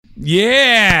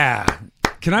Yeah.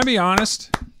 Can I be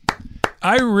honest?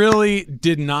 I really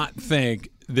did not think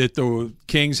that the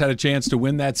Kings had a chance to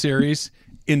win that series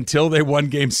until they won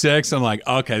Game 6. I'm like,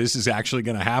 okay, this is actually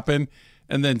going to happen.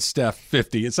 And then Steph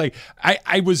 50. It's like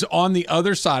I was on the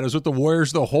other side. I was with the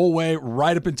Warriors the whole way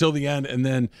right up until the end. And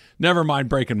then never mind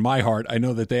breaking my heart. I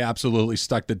know that they absolutely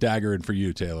stuck the dagger in for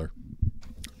you, Taylor.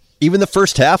 Even the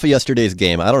first half of yesterday's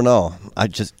game, I don't know. I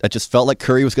just felt like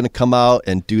Curry was going to come out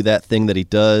and do that thing that he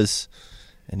does,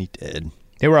 and he did.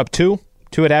 They were up 2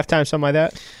 at halftime, something like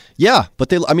that. Yeah, but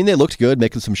they looked good,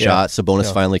 making some shots.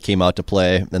 Sabonis finally came out to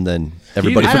play, and then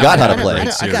everybody forgot how to play.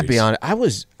 I got to be honest. I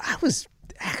was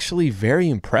actually very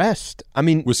impressed. I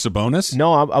mean, with Sabonis?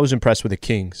 No, I was impressed with the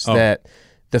Kings. Oh. That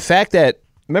the fact that,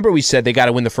 remember we said they got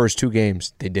to win the first 2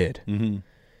 games. They did. Mm-hmm.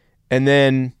 And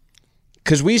then,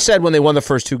 because we said when they won the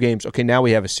first 2 games, okay, now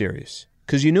we have a series.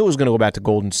 Because you knew it was going to go back to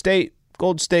Golden State.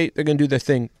 Golden State, they're going to do their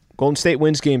thing. Golden State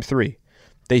wins Game 3.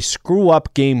 They screw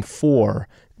up Game 4.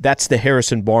 That's the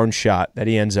Harrison Barnes shot that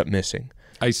he ends up missing.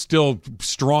 I still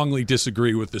strongly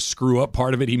disagree with the screw-up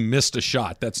part of it. He missed a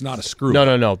shot. That's not a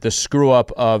screw-up. No. The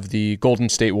screw-up of the Golden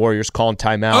State Warriors calling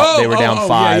timeout. They were down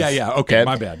 5. Yeah. Okay,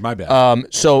 my bad.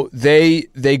 So they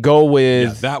go with...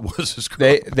 Yeah, that was a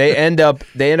screw-up. They end up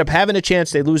having a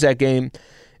chance. They lose that game.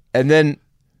 And then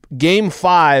Game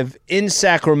 5 in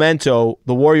Sacramento,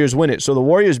 the Warriors win it. So the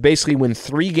Warriors basically win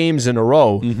 3 games in a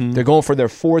row. Mm-hmm. They're going for their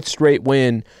 4th straight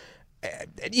win.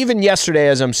 Even yesterday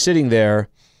as I'm sitting there,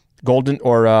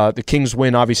 the Kings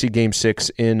win, obviously, Game 6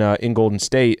 in Golden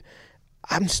State.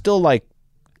 I'm still like,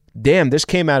 damn, this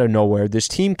came out of nowhere. This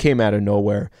team came out of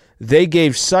nowhere. They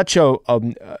gave such a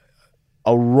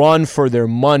run for their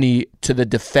money to the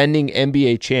defending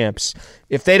NBA champs.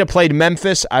 If they'd have played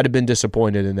Memphis, I'd have been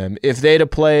disappointed in them. If they'd have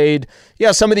played,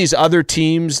 some of these other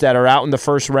teams that are out in the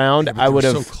first round, I would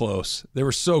have. So close. They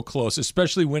were so close,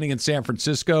 especially winning in San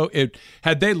Francisco.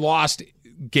 Had they lost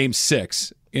Game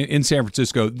 6 in San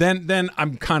Francisco, then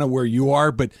I'm kind of where you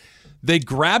are, but they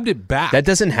grabbed it back. That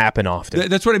doesn't happen often.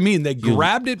 That's what I mean. They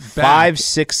grabbed it back. 5,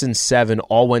 6, and 7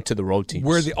 all went to the road teams.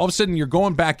 Where all of a sudden you're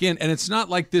going back in, and it's not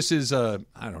like this is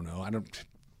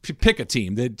pick a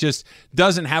team that just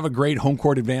doesn't have a great home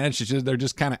court advantage. It's just, they're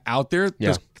just kind of out there.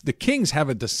 Yeah. The Kings have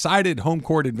a decided home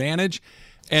court advantage.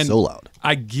 And so loud.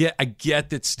 I get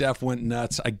that Steph went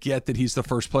nuts. I get that he's the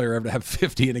first player ever to have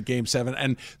 50 in a Game 7.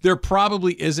 And there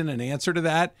probably isn't an answer to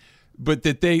that, but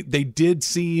that they did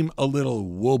seem a little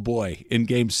whoa boy in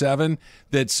Game 7,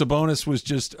 that Sabonis was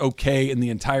just okay in the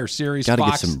entire series. Got to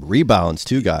get some rebounds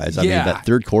too, guys. I mean, that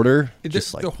third quarter,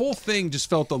 the whole thing just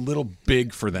felt a little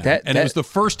big for them. It was the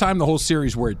first time the whole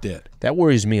series where it did. That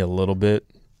worries me a little bit.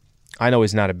 I know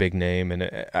he's not a big name, and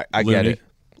I get it.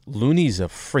 Looney's a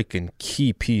freaking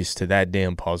key piece to that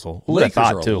damn puzzle. Lakers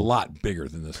are a lot bigger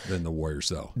than the Warriors,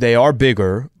 though. They are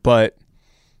bigger, but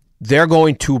they're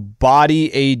going to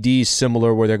body AD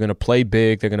similar, where they're going to play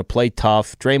big, they're going to play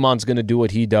tough. Draymond's going to do what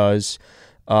he does.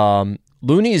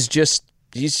 Looney is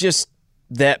he's just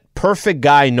that perfect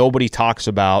guy nobody talks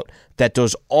about that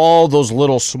does all those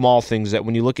little small things that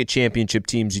when you look at championship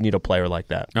teams, you need a player like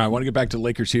that. All right, I want to get back to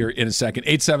Lakers here in a second.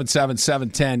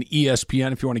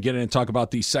 877-710-ESPN if you want to get in and talk about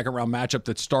the second-round matchup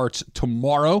that starts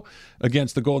tomorrow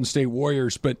against the Golden State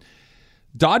Warriors. But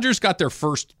Dodgers got their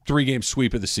first 3-game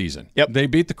sweep of the season. Yep. They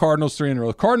beat the Cardinals 3 in a row.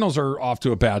 The Cardinals are off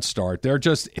to a bad start. They're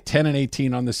just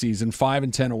 10-18 on the season,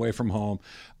 5-10 away from home.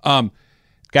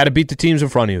 Got to beat the teams in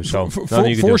front of you, so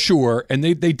for sure. And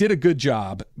they did a good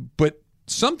job, but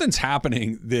something's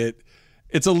happening that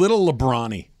it's a little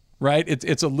LeBron-y, right?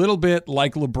 It's a little bit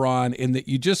like LeBron in that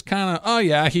you just kind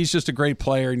of, he's just a great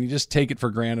player, and you just take it for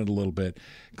granted a little bit.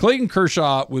 Clayton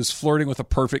Kershaw was flirting with a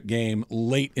perfect game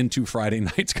late into Friday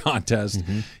night's contest.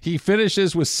 Mm-hmm. He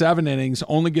finishes with 7 innings,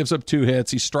 only gives up 2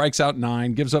 hits. He strikes out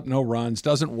 9, gives up no runs,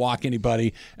 doesn't walk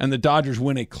anybody, and the Dodgers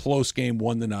win a close game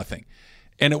 1-0.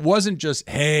 And it wasn't just,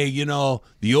 hey,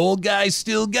 the old guy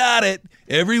still got it.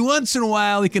 Every once in a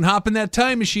while, he can hop in that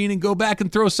time machine and go back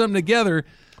and throw something together.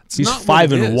 He's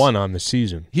 5-1 on the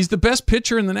season. He's the best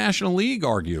pitcher in the National League,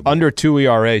 arguably. Under 2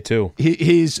 ERA, too.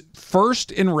 He's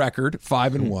first in record,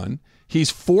 5-1. He's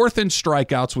 4th in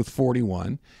strikeouts with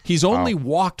 41. He's only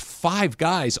walked 5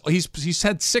 guys. He's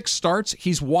had 6 starts.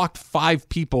 He's walked 5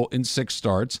 people in 6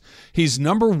 starts. He's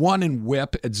number 1 in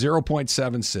WHIP at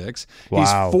 0.76. Wow. He's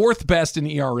 4th best in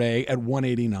ERA at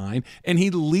 189, and he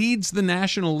leads the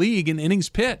National League in innings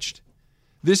pitched.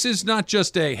 This is not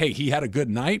just he had a good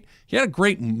night. He had a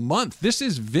great month. This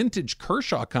is vintage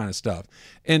Kershaw kind of stuff.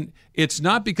 And it's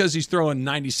not because he's throwing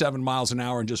 97 miles an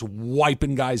hour and just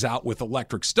wiping guys out with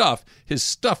electric stuff. His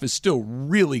stuff is still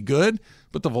really good,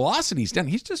 but the velocity's down.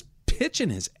 He's just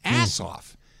pitching his ass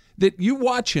off. that you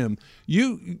watch him,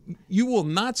 you will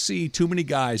not see too many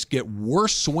guys get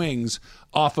worse swings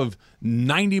off of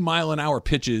 90-mile-an-hour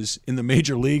pitches in the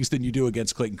major leagues than you do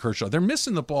against Clayton Kershaw. They're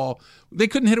missing the ball. They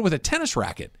couldn't hit it with a tennis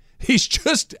racket. He's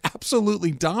just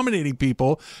absolutely dominating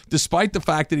people, despite the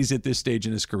fact that he's at this stage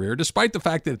in his career, despite the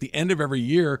fact that at the end of every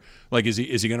year, like, is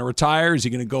he going to retire? Is he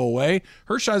going to go away?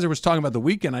 Hershiser was talking about the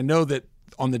weekend. I know that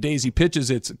on the days he pitches,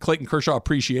 it's Clayton Kershaw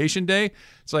Appreciation Day.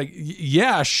 It's like,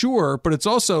 yeah, sure, but it's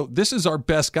also, this is our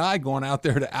best guy going out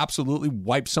there to absolutely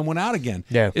wipe someone out again.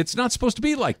 Yeah. It's not supposed to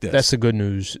be like this. That's the good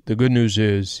news. The good news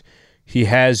is he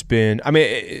has been, I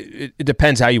mean, it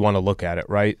depends how you want to look at it,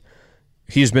 right?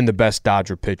 He's been the best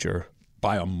Dodger pitcher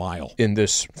by a mile in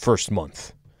this first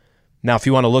month. Now, if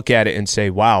you want to look at it and say,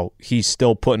 wow, he's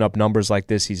still putting up numbers like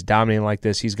this, he's dominating like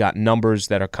this, he's got numbers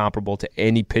that are comparable to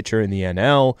any pitcher in the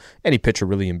NL, any pitcher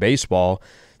really in baseball,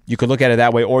 you could look at it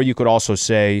that way. Or you could also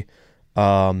say,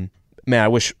 man, I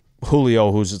wish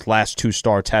Julio, whose his last 2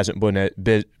 starts, hasn't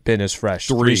been as fresh.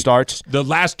 3 starts. The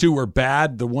last 2 were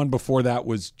bad. The one before that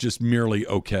was just merely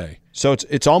okay. So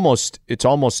it's almost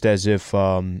as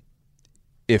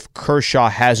if Kershaw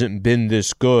hasn't been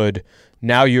this good,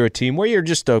 now you're a team where you're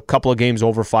just a couple of games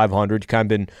over 500. You've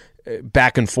kind of been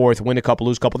back and forth, win a couple,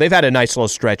 lose a couple. They've had a nice little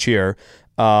stretch here.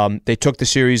 They took the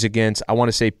series against, I want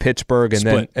to say, Pittsburgh, and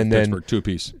Split. then Pittsburgh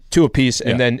 2 apiece,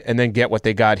 and then get what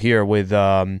they got here with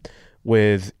obviously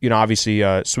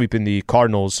sweeping the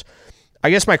Cardinals. I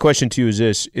guess my question to you is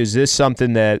this: is this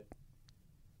something that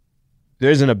there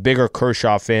isn't a bigger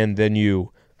Kershaw fan than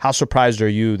you? How surprised are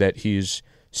you that he's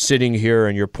sitting here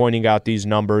and you're pointing out these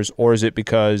numbers, or is it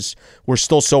because we're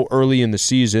still so early in the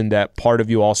season that part of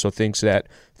you also thinks that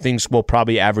things will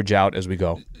probably average out as we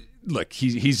go? Look,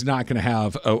 he's not going to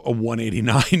have a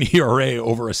 1.89 ERA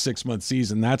over a 6-month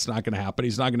season. That's not going to happen.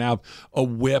 He's not going to have a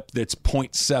WHIP that's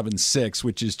 .76,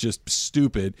 which is just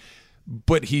stupid.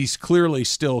 But he's clearly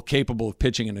still capable of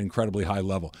pitching at an incredibly high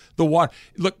level.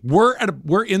 Look,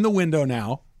 we're in the window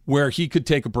now where he could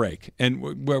take a break,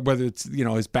 and whether it's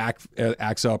his back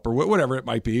acts up or whatever it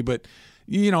might be. But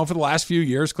for the last few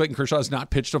years, Clayton Kershaw has not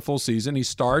pitched a full season. He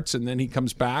starts and then he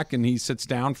comes back and he sits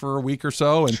down for a week or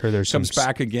so and comes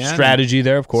back again. Strategy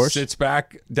there, of course. Sits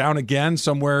back down again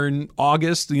somewhere in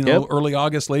August, early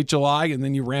August, late July, and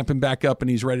then you ramp him back up and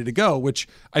he's ready to go. Which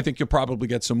I think you'll probably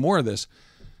get some more of this.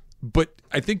 But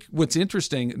I think what's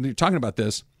interesting, and you're talking about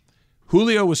this,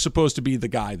 Julio was supposed to be the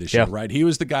guy this year, right? He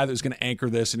was the guy that was going to anchor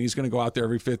this, and he's going to go out there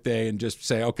every 5th day and just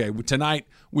say, okay, tonight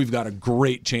we've got a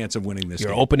great chance of winning this game.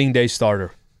 Your opening day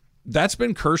starter. That's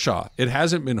been Kershaw. It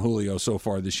hasn't been Julio so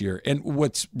far this year. And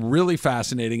what's really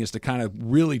fascinating is to kind of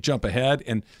really jump ahead,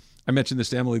 and I mentioned this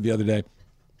to Emily the other day.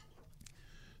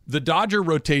 The Dodger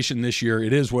rotation this year,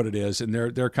 it is what it is, and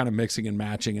they're kind of mixing and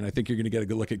matching, and I think you're going to get a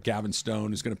good look at Gavin Stone,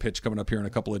 who's going to pitch coming up here in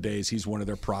a couple of days. He's one of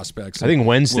their prospects. I think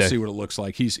Wednesday. We'll see what it looks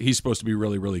like. He's supposed to be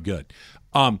really, really good.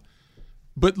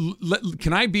 But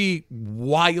can I be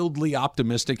wildly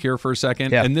optimistic here for a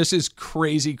second? Yeah. And this is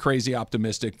crazy, crazy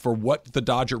optimistic for what the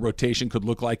Dodger rotation could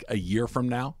look like a year from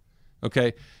now.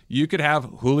 Okay? You could have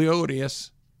Julio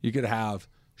Urias. You could have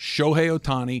Shohei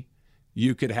Ohtani.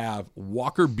 You could have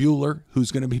Walker Buehler,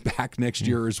 who's going to be back next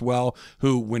year as well,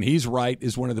 who, when he's right,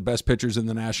 is one of the best pitchers in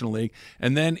the National League.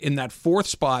 And then in that 4th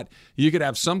spot, you could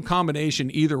have some combination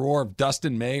either or of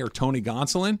Dustin May or Tony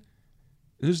Gonsolin.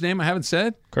 Whose name I haven't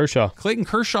said? Kershaw. Clayton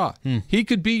Kershaw. He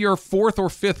could be your 4th or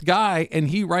 5th guy, and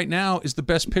he right now is the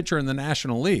best pitcher in the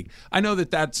National League. I know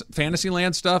that that's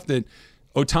Fantasyland stuff, that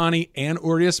Ohtani and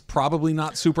Urias probably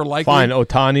not super likely. Fine,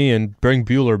 Ohtani and bring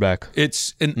Buehler back.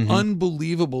 It's an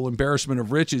unbelievable embarrassment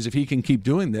of riches if he can keep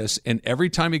doing this. And every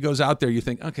time he goes out there, you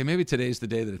think, okay, maybe today's the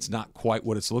day that it's not quite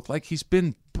what it's looked like. He's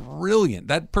been brilliant.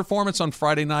 That performance on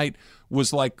Friday night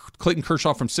was like Clayton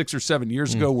Kershaw from 6 or 7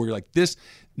 years ago, where you're like, this.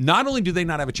 Not only do they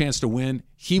not have a chance to win,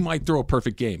 he might throw a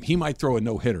perfect game. He might throw a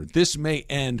no-hitter. This may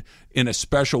end in a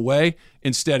special way.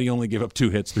 Instead, he only gave up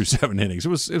 2 hits through 7 innings. It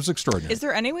was extraordinary. Is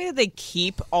there any way that they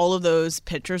keep all of those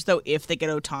pitchers, though, if they get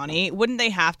Ohtani? Wouldn't they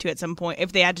have to at some point,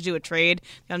 if they had to do a trade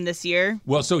this year?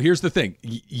 Well, so here's the thing.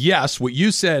 Yes, what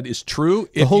you said is true.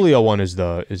 The Julio one is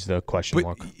the question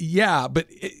mark. Yeah, but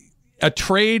a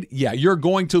trade, you're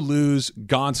going to lose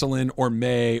Gonsolin or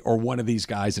May or one of these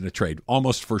guys in a trade,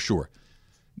 almost for sure.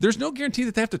 There's no guarantee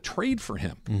that they have to trade for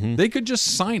him. They could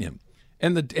just sign him,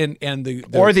 and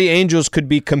or the Angels could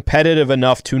be competitive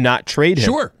enough to not trade him.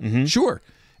 Sure, sure.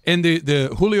 And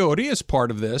the Julio Urias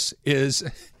part of this is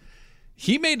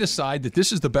he may decide that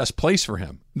this is the best place for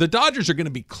him. The Dodgers are going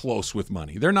to be close with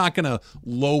money. They're not going to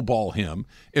lowball him.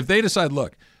 If they decide,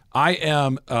 look, I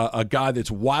am a guy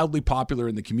that's wildly popular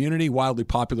in the community, wildly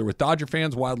popular with Dodger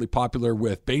fans, wildly popular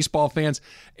with baseball fans,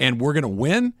 and we're going to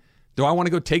win. Do I want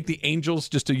to go take the Angels,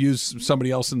 just to use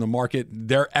somebody else in the market,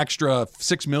 their extra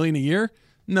 $6 million a year?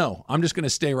 No, I'm just going to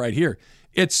stay right here.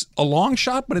 It's a long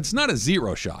shot, but it's not a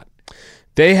zero shot.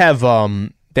 They have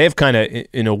kind of,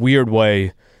 in a weird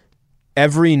way,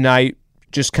 every night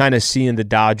just kind of seeing the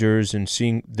Dodgers and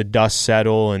seeing the dust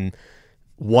settle, and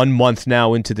 1 month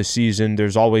now into the season,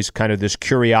 there's always kind of this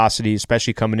curiosity,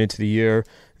 especially coming into the year,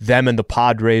 them and the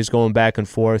Padres going back and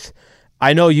forth.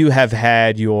 I know you have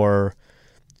had the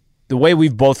way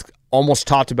we've both almost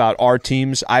talked about our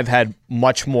teams, I've had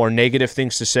much more negative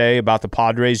things to say about the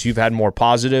Padres. You've had more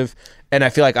positive, and I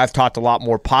feel like I've talked a lot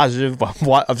more positive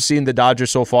of seeing the Dodgers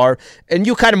so far, and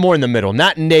you kind of more in the middle.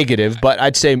 Not negative, but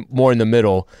I'd say more in the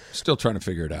middle. Still trying to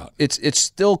figure it out. It's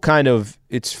still kind of,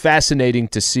 it's fascinating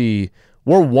to see.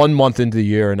 We're 1 month into the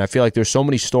year, and I feel like there's so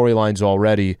many storylines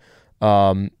already.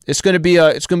 It's going to be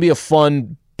a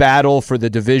fun battle for the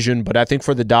division, but I think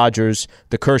for the Dodgers,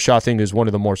 the Kershaw thing is one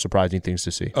of the more surprising things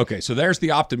to see. Okay, so there's the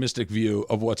optimistic view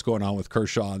of what's going on with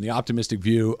Kershaw and the optimistic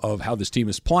view of how this team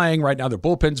is playing. Right now, their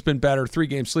bullpen's been better,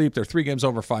 3-game sleep. They're 3 games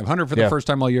over 500 for the first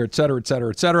time all year, et cetera, et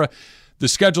cetera, et cetera. The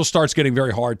schedule starts getting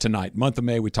very hard tonight. Month of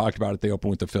May, we talked about it. They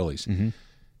open with the Phillies. Mm-hmm.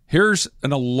 Here's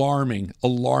an alarming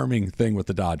thing with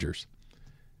the Dodgers.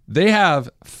 They have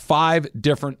 5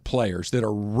 different players that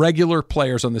are regular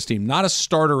players on this team, not a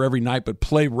starter every night, but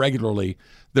play regularly,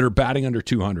 that are batting under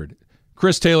 200.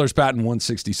 Chris Taylor's batting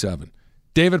 167.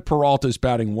 David Peralta's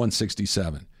batting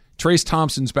 167. Trace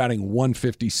Thompson's batting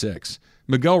 156.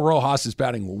 Miguel Rojas is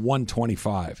batting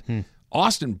 125.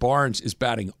 Austin Barnes is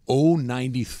batting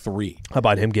 093. How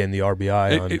about him getting the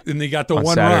RBI? And they got the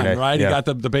one Saturday. run, right? Yeah. He got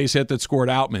the base hit that scored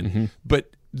Outman. Mm-hmm.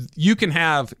 But you can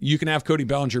have Cody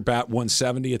Bellinger bat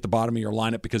 170 at the bottom of your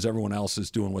lineup because everyone else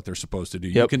is doing what they're supposed to do.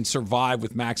 Yep. You can survive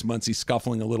with Max Muncy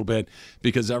scuffling a little bit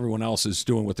because everyone else is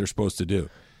doing what they're supposed to do.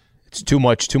 It's too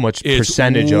much It's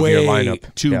percentage of your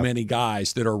lineup. Too many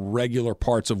guys that are regular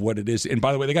parts of what it is. And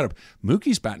by the way, they got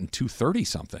Mookie's batting 230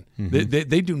 something. Mm-hmm.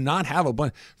 They do not have a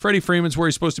bunch. Freddie Freeman's where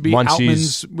he's supposed to be.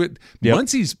 Muncy's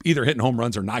either hitting home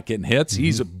runs or not getting hits. Mm-hmm.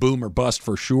 He's a boom or bust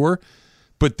for sure.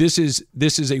 But this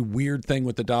is a weird thing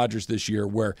with the Dodgers this year,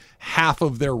 where half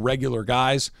of their regular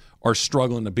guys are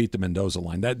struggling to beat the Mendoza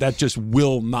line. That just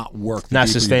will not work. Not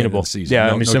sustainable.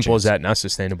 Yeah, no simple as that. Not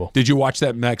sustainable. Did you watch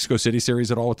that Mexico City series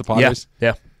at all with the Padres?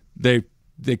 Yeah. They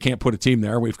can't put a team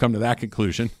there. We've come to that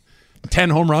conclusion.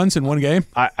 10 home runs in one game.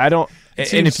 I don't.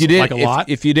 And if you didn't, like a lot.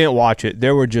 If you didn't watch it,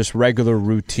 there were just regular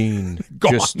routine,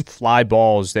 just fly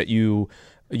balls that you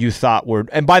thought were.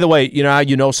 And by the way, you know how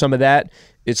you know some of that.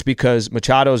 It's because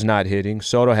Machado's not hitting,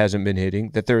 Soto hasn't been hitting,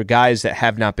 that there are guys that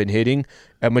have not been hitting,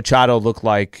 and Machado looked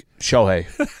like Shohei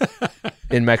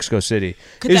in Mexico City.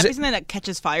 Could that be something that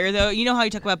catches fire, though? You know how you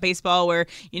talk about baseball where,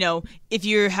 if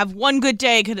you have one good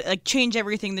day, it could change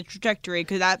everything, the trajectory.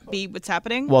 Could that be what's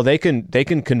happening? Well, they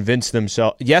can convince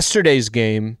themselves. Yesterday's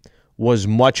game was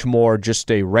much more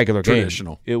just a regular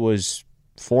traditional game. It was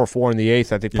 4-4 in the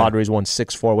 8th. I think Padres won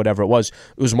 6-4, whatever it was.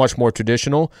 It was much more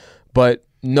traditional, but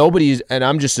nobody's, and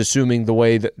I'm just assuming the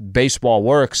way that baseball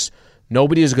works,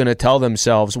 nobody is going to tell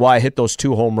themselves, well, I hit those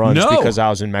 2 home runs because I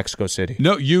was in Mexico City.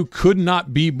 No, you could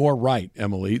not be more right,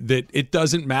 Emily, that it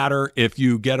doesn't matter if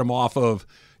you get him off of,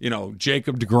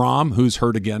 Jacob deGrom, who's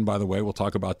hurt again, by the way. We'll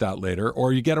talk about that later.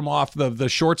 Or you get him off the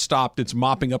shortstop that's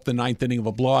mopping up the 9th inning of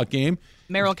a blowout game.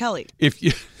 Merrill Kelly. If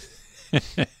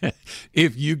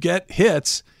you get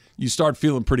hits, you start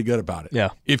feeling pretty good about it. Yeah.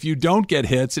 If you don't get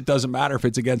hits, it doesn't matter if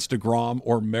it's against deGrom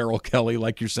or Merrill Kelly,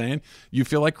 like you're saying. You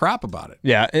feel like crap about it.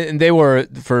 Yeah, and they were,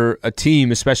 for a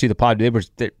team, especially the Padres,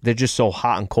 they're just so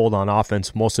hot and cold on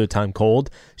offense, most of the time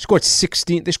cold.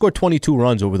 They scored 22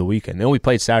 runs over the weekend. They only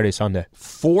played Saturday, Sunday.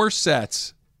 4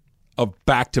 sets of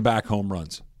back-to-back home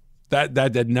runs.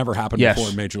 That never happened before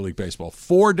in Major League Baseball.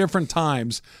 4 different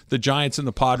times the Giants and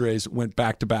the Padres went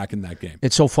back-to-back in that game.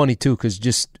 It's so funny, too, because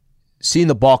just seeing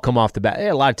the ball come off the bat,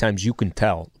 a lot of times you can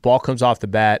tell. The ball comes off the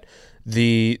bat,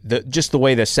 just the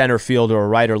way the center fielder or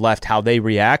right or left, how they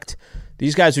react.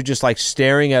 These guys are just like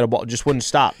staring at a ball, just wouldn't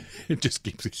stop. It just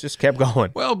kept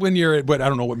going. Well, when you're at, I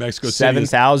don't know what Mexico City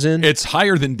 7,000? It's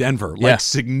higher than Denver,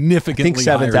 significantly I think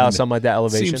 7,000, something like that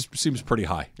elevation. Seems pretty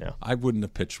high. Yeah. I wouldn't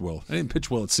have pitched well. I didn't pitch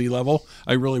well at sea level.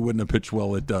 I really wouldn't have pitched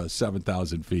well at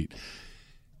 7,000 feet.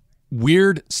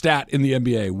 Weird stat in the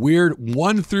NBA. Weird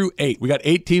 1 through 8. We got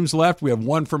 8 teams left. We have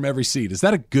 1 from every seed. Is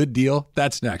that a good deal?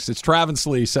 That's next. It's Travis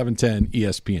Lee, 710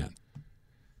 ESPN.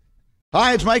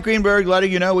 Hi, it's Mike Greenberg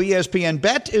letting you know ESPN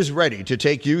Bet is ready to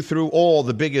take you through all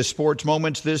the biggest sports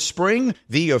moments this spring.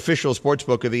 The official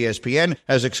sportsbook of ESPN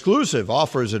has exclusive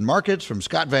offers and markets from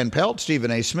Scott Van Pelt,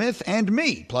 Stephen A. Smith, and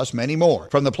me, plus many more.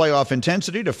 From the playoff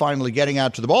intensity to finally getting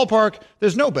out to the ballpark,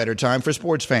 there's no better time for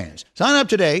sports fans. Sign up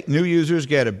today. New users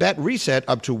get a bet reset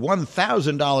up to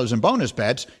 $1,000 in bonus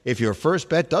bets if your first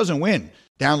bet doesn't win.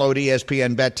 Download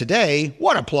ESPN Bet today.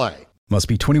 What a play. Must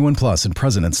be 21 plus and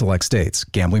present in select states.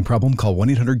 Gambling problem? Call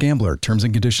 1-800-GAMBLER. Terms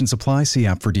and conditions apply. See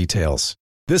app for details.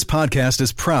 This podcast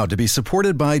is proud to be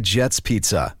supported by Jets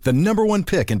Pizza, the #1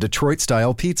 pick in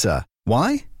Detroit-style pizza.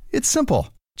 Why? It's simple.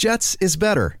 Jets is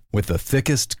better. With the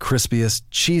thickest, crispiest,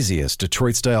 cheesiest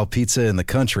Detroit-style pizza in the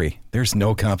country, there's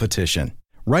no competition.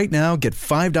 Right now, get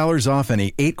 $5 off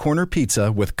any 8-corner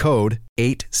pizza with code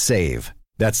 8SAVE.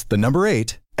 That's the number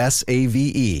 8,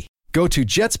 SAVE. Go to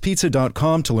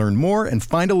jetspizza.com to learn more and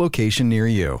find a location near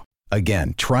you.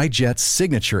 Again, try Jet's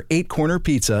signature 8-corner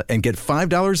pizza and get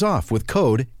 $5 off with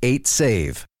code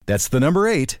 8SAVE. That's the number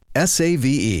 8,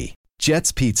 SAVE.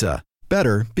 Jet's Pizza.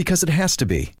 Better because it has to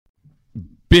be.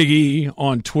 Big E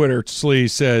on Twitter, Slee,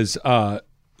 says,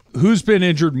 who's been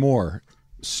injured more,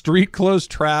 street clothes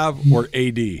Trav or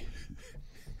AD?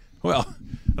 Well,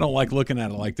 I don't like looking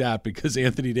at it like that because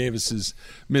Anthony Davis's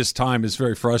missed time is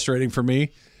very frustrating for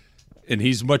me. And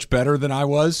he's much better than I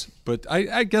was, but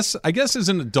I guess as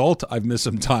an adult, I've missed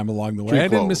some time along the way. I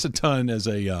didn't miss a ton as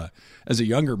a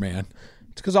younger man.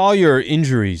 It's because all your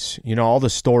injuries, all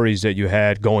the stories that you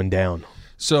had going down.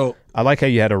 So I like how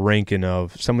you had a ranking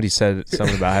of, somebody said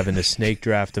something about having a snake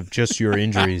draft of just your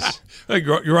injuries. Hey,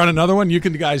 you're on another one? You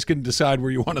guys can decide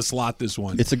where you want to slot this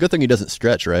one. It's a good thing he doesn't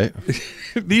stretch, right?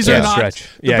 These are not stretch.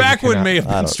 The back one may have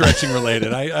been stretching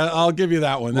related. I'll give you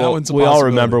that one. That one's a we all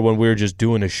possibility. remember when we were just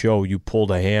doing a show, you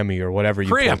pulled a hammy or whatever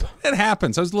you cramp. pulled. It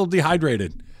happens. I was a little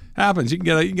dehydrated. Happens. You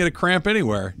can get a cramp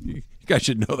anywhere. You guys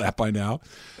should know that by now.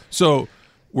 So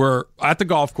we're at the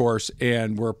golf course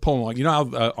and we're pulling along. You know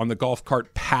how on the golf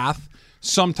cart path,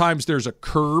 sometimes there's a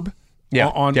curb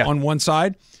on one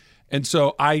side. And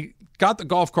so I got the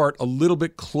golf cart a little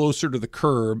bit closer to the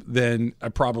curb than I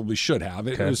probably should have.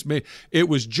 It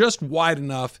was just wide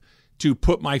enough to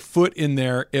put my foot in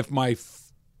there if my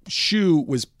shoe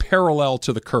was parallel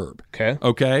to the curb.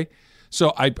 Okay.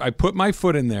 So I put my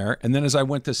foot in there, and then as I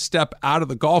went to step out of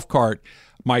the golf cart,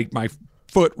 my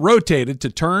foot rotated to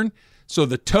turn. So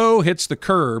the toe hits the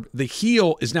curb. The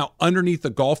heel is now underneath the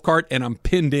golf cart, and I'm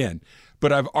pinned in.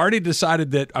 But I've already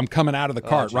decided that I'm coming out of the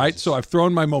cart, right? So I've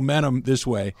thrown my momentum this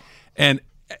way, and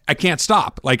I can't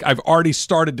stop. Like, I've already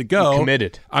started to go. You're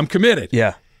committed. I'm committed.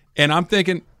 Yeah. And I'm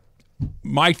thinking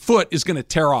my foot is going to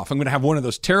tear off. I'm going to have one of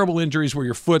those terrible injuries where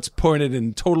your foot's pointed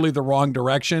in totally the wrong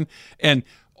direction. And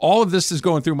all of this is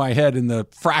going through my head in the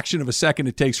fraction of a second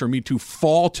it takes for me to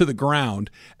fall to the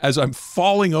ground. As I'm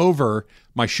falling over,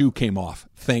 my shoe came off.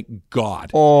 Thank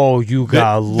God. Oh, you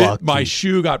got lucky. My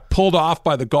shoe got pulled off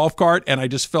by the golf cart, and I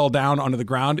just fell down onto the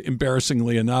ground,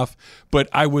 embarrassingly enough. But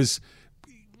I was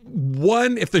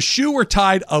if the shoe were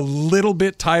tied a little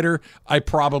bit tighter, I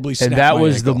probably snapped And that my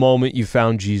was ankle. the moment you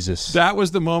found Jesus. That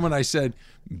was the moment I said,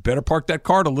 better park that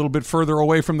cart a little bit further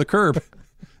away from the curb.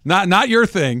 Not your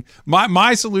thing.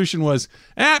 My solution was,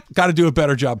 got to do a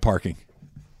better job parking.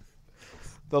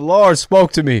 The Lord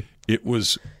spoke to me. It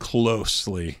was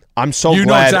closely. I'm so you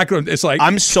glad. know exactly what it's like.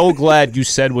 I'm so glad you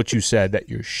said what you said, that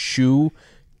your shoe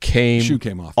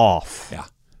came off.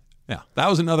 Yeah. That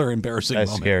was another embarrassing That's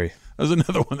moment. scary. That was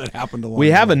another one that happened along We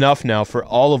the have way. enough now for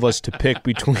all of us to pick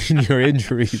between your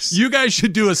injuries. You guys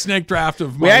should do a snake draft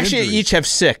of my We actually injuries. each have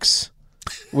 6.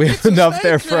 We have enough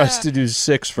there for us to do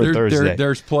 6 for Thursday.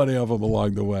 There's plenty of them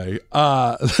along the way.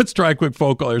 Let's try a quick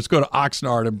phone call. Let's go to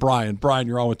Oxnard and Brian. Brian,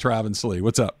 you're on with Travis Lee.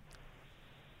 What's up?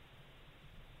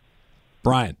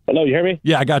 Brian. Hello, you hear me?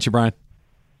 Yeah, I got you, Brian.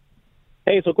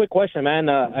 Hey, so quick question, man.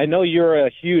 I know you're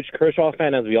a huge Kershaw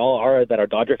fan, as we all are that are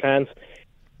Dodger fans,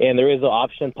 and there is an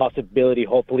option, possibility,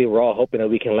 hopefully we're all hoping that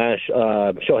we can land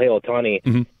Shohei Ohtani.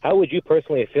 Mm-hmm. How would you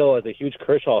personally feel as a huge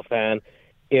Kershaw fan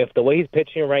if the way he's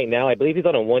pitching right now, I believe he's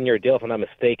on a 1-year deal, if I'm not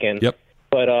mistaken. Yep.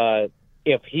 But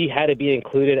if he had to be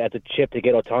included as a chip to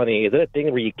get Ohtani, is it a thing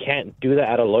where you can't do that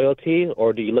out of loyalty,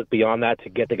 or do you look beyond that to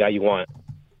get the guy you want?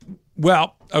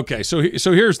 Well, okay, so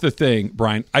here's the thing,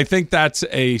 Brian. I think that's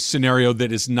a scenario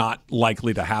that is not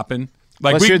likely to happen.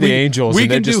 Like Unless you're the Angels we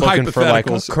and they're can just do looking for like a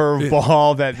hypotheticals.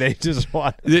 curveball that they just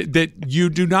want. That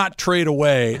you do not trade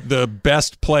away the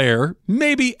best player,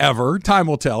 maybe ever. Time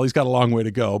will tell. He's got a long way to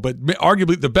go, but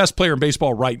arguably the best player in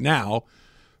baseball right now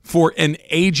for an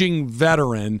aging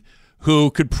veteran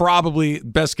who could probably,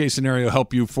 best case scenario,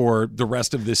 help you for the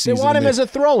rest of this They season. want him as a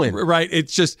throw-in. Right.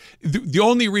 It's just the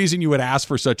only reason you would ask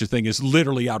for such a thing is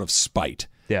literally out of spite.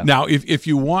 Yeah. Now, if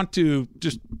you want to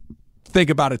just think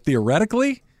about it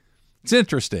theoretically, it's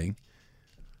interesting.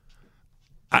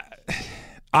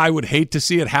 I would hate to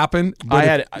see it happen.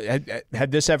 But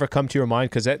had this ever come to your mind?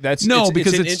 Because that's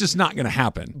because it's just not going to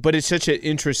happen. But it's such an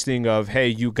interesting of, hey,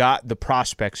 you got the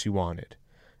prospects you wanted,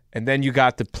 and then you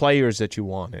got the players that you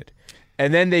wanted,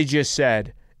 and then they just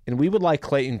said, and we would like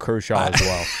Clayton Kershaw as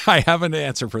well. I have an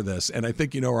answer for this, and I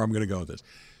think you know where I'm going to go with this.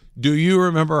 Do you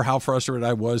remember how frustrated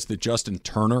I was that Justin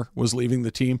Turner was leaving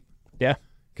the team? Yeah.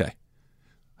 Okay.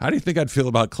 How do you think I'd feel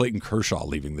about Clayton Kershaw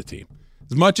leaving the team?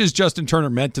 As much as Justin Turner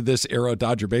meant to this era of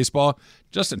Dodger baseball,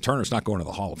 Justin Turner's not going to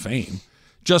the Hall of Fame.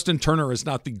 Justin Turner is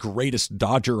not the greatest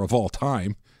Dodger of all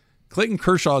time. Clayton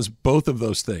Kershaw is both of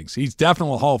those things. He's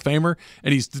definitely a Hall of Famer,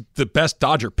 and he's the best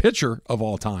Dodger pitcher of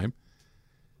all time.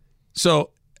 So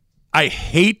I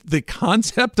hate the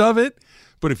concept of it,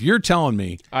 but if you're telling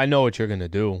me I know what you're going to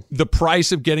do. The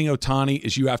price of getting Ohtani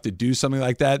is you have to do something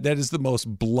like that, that is the most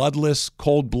bloodless,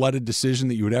 cold-blooded decision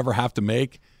that you would ever have to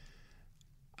make.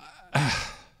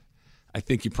 I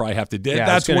think you probably have to do it. Yeah,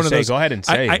 That's one of those. Go ahead and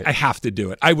say it. I have to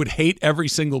do it. I would hate every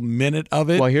single minute of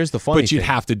it. Well, here's the funny but you'd thing.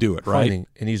 have to do it, right? Funny.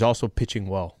 And he's also pitching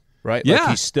well, right? Yeah.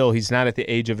 Like he's not at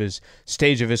the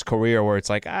stage of his career where it's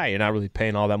like, you're not really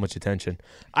paying all that much attention.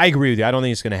 I agree with you. I don't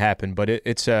think it's going to happen, but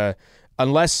it's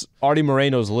unless Artie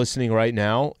Moreno's listening right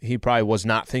now, he probably was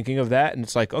not thinking of that, and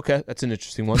it's like, okay, that's an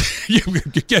interesting one.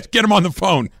 Get him on the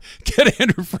phone. Get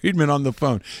Andrew Friedman on the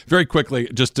phone. Very quickly,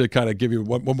 just to kind of give you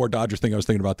one more Dodger thing I was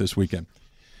thinking about this weekend.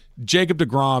 Jacob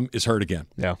deGrom is hurt again.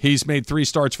 Yeah. He's made 3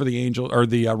 starts for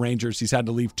the Rangers. He's had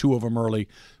to leave 2 of them early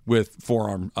with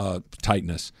forearm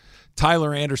tightness.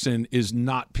 Tyler Anderson is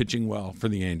not pitching well for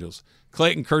the Angels.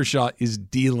 Clayton Kershaw is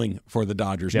dealing for the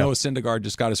Dodgers. Yeah. Noah Syndergaard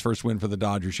just got his first win for the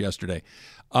Dodgers yesterday.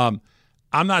 I'm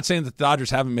not saying that the Dodgers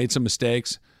haven't made some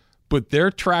mistakes, but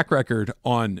their track record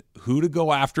on who to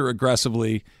go after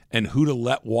aggressively and who to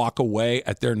let walk away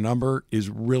at their number is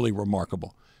really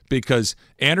remarkable. Because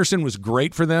Anderson was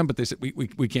great for them, but they said,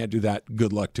 we can't do that.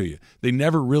 Good luck to you. They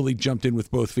never really jumped in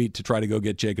with both feet to try to go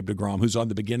get Jacob deGrom, who's on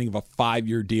the beginning of a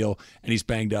 5-year deal, and he's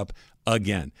banged up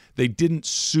again. They didn't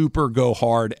super go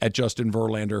hard at Justin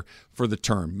Verlander for the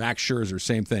term. Max Scherzer,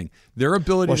 same thing. Their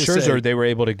ability to Scherzer, say, they were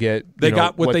able to get they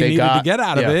got what they needed to get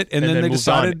out of it, and then they moved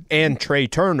decided on. And Trey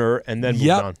Turner, and then moved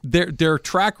on. Their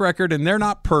track record, and they're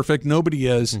not perfect. Nobody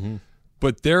is. Mm-hmm.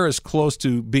 But they're as close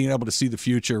to being able to see the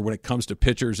future when it comes to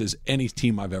pitchers as any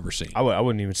team I've ever seen. I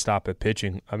wouldn't even stop at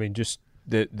pitching. I mean, just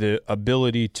the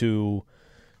ability to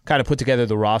kind of put together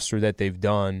the roster that they've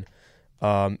done.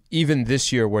 Even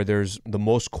this year where there's the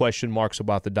most question marks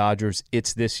about the Dodgers,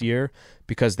 it's this year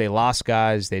because they lost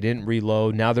guys, they didn't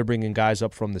reload. Now they're bringing guys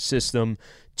up from the system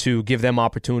to give them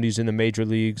opportunities in the major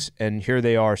leagues, and here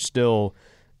they are still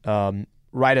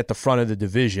right at the front of the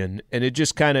division. And it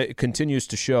just kind of continues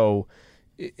to show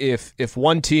if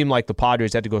one team like the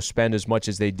Padres had to go spend as much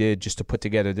as they did just to put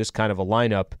together this kind of a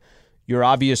lineup, you're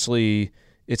obviously –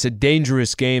 it's a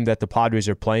dangerous game that the Padres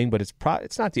are playing, but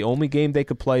it's not the only game they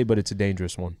could play, but it's a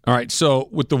dangerous one. All right, so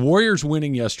with the Warriors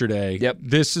winning yesterday, Yep.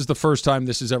 This is the first time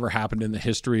this has ever happened in the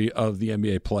history of the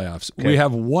NBA playoffs. Okay. We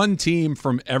have one team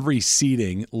from every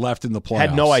seeding left in the playoffs.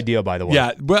 Had no idea, by the way.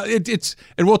 Yeah, well, it's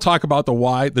and we'll talk about the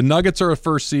why. The Nuggets are a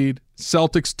first seed,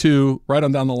 Celtics 2, right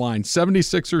on down the line.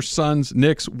 76ers, Suns,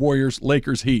 Knicks, Warriors,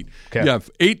 Lakers, Heat. Okay. You have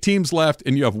 8 teams left,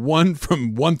 and you have one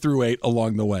from 1 through 8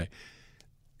 along the way.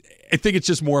 I think it's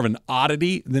just more of an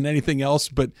oddity than anything else,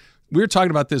 but we were talking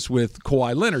about this with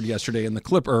Kawhi Leonard yesterday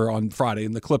on Friday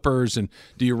in the Clippers, and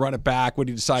do you run it back? What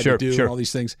do you decide to do? And all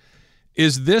these things.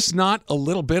 Is this not a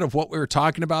little bit of what we were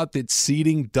talking about, that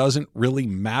seeding doesn't really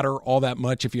matter all that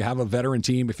much if you have a veteran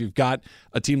team? If you've got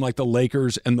a team like the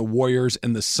Lakers and the Warriors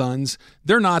and the Suns,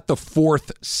 they're not the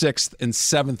 4th, 6th, and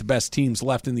 7th best teams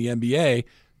left in the NBA,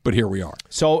 but here we are.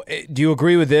 So do you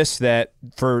agree with this, that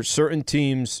for certain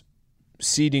teams,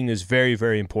 seeding is very,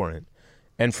 very important,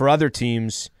 and for other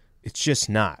teams, it's just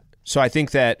not? So I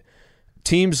think that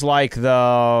teams like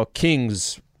the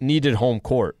Kings needed home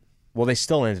court. Well, they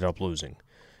still ended up losing.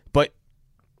 But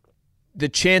the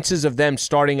chances of them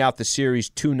starting out the series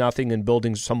 2-0 and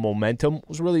building some momentum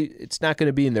it's not going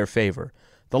to be in their favor.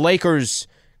 The Lakers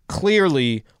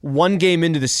clearly, one game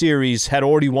into the series, had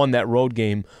already won that road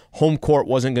game. Home court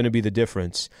wasn't going to be the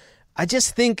difference. I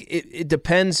just think it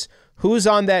depends who's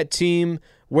on that team,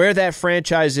 where that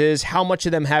franchise is, how much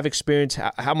of them have experience,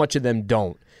 how much of them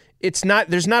don't.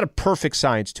 There's not a perfect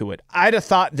science to it. I'd have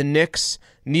thought the Knicks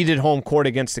needed home court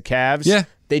against the Cavs. Yeah.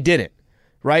 They didn't.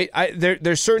 right?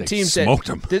 There's certain teams smoked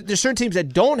 'em. There's certain teams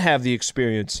that don't have the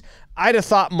experience. I'd have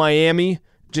thought Miami,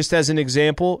 just as an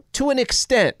example, to an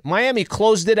extent. Miami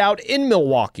closed it out in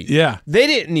Milwaukee. Yeah. They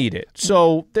didn't need it.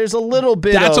 So there's a little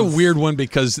bit That's a of... weird one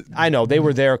because I know, they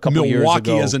were there a couple years ago.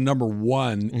 Milwaukee as a number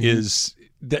one is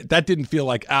that didn't feel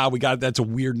like that's a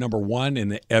weird number one,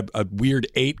 and a weird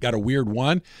 8 got a weird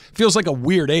 1. Feels like a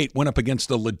weird 8 went up against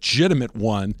a legitimate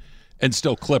 1 and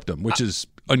still clipped them, which is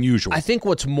unusual. I think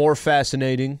what's more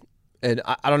fascinating, and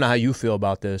I don't know how you feel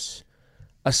about this,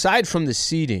 aside from the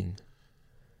seeding,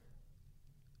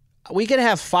 we could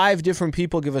have 5 different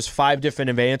people give us 5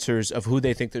 different answers of who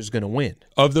they think is going to win.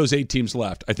 Of those 8 teams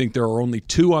left, I think there are only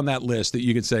 2 on that list that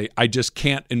you can say, I just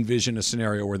can't envision a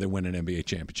scenario where they win an NBA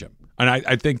championship. And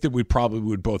I think that we probably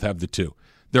would both have the 2.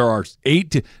 There are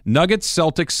 8 Nuggets,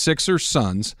 Celtics, Sixers,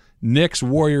 Suns, Knicks,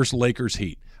 Warriors, Lakers,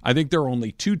 Heat. I think there are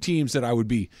only 2 teams that I would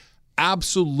be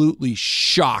absolutely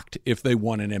shocked if they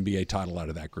won an NBA title out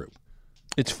of that group.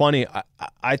 It's funny.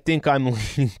 I think I'm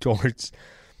leaning towards...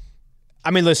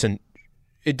 I mean, listen,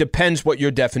 it depends what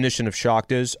your definition of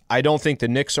shocked is. I don't think the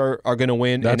Knicks are going to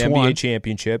win an NBA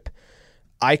championship.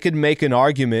 I could make an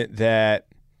argument that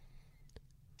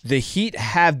the Heat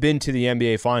have been to the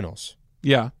NBA Finals.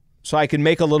 Yeah. So I can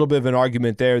make a little bit of an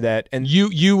argument there that... and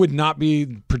You would not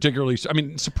be particularly... I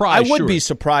mean, surprised, I would sure. be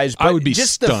surprised, but I would be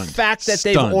just stunned. the fact that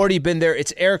they've already been there.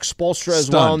 It's Eric Spoelstra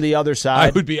as well on the other side. I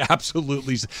would be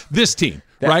absolutely... This team,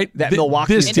 right? That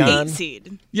Milwaukee's this An team. 8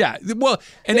 seed. Yeah, well,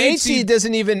 an the 8 8 seed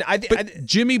doesn't even... But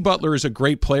Jimmy Butler is a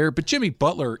great player, but Jimmy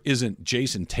Butler isn't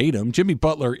Jason Tatum. Jimmy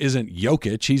Butler isn't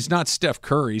Jokic. He's not Steph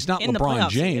Curry. He's not In the LeBron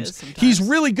playoffs he James. is sometimes. He's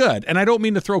really good, and I don't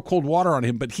mean to throw cold water on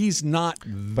him, but he's not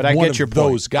But I one get of your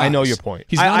point. those guys. I know your point.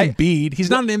 He's not Embiid. He's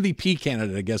not an MVP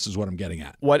candidate, I guess is what I'm getting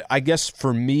at. What I guess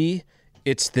for me,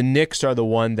 it's the Knicks are the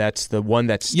one that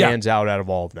stands out of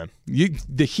all of them.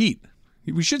 The Heat.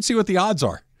 We should see what the odds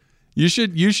are. You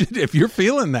should if you're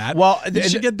feeling that. Well, you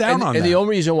should get down on that. And the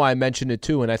only reason why I mentioned it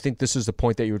too, and I think this is the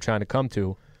point that you were trying to come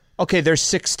to. Okay, there's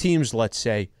 6 teams, let's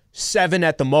say 7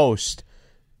 at the most.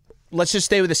 Let's just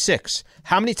stay with the 6.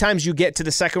 How many times you get to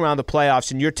the second round of the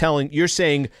playoffs and you're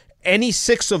saying any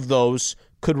 6 of those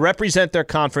could represent their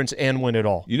conference and win it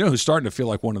all? You know who's starting to feel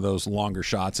like one of those longer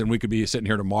shots, and we could be sitting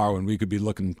here tomorrow and we could be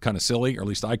looking kind of silly, or at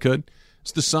least I could.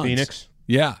 It's the Suns. Phoenix?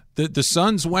 Yeah. The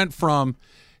Suns went from,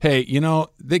 hey,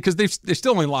 because they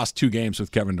still only lost 2 games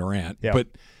with Kevin Durant, but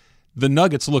the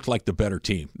Nuggets looked like the better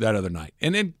team that other night.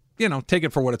 And then, take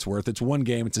it for what it's worth. It's 1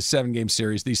 game. It's a 7-game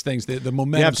series. These things, the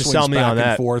momentum swings back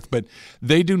and forth, but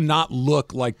they do not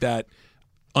look like that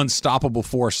unstoppable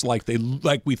force like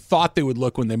we thought they would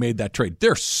look when they made that trade.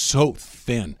 They're so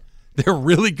thin. They're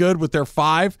really good with their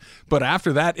 5, but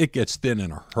after that, it gets thin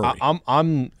in a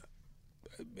hurry.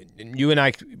 You and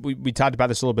I, we talked about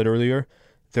this a little bit earlier.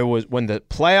 There was, when the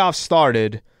playoffs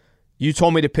started, you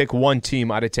told me to pick one team.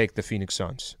 I'd take the Phoenix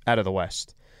Suns out of the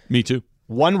West. Me too.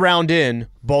 1 round in,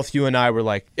 both you and I were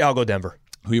like, yeah, I'll go Denver.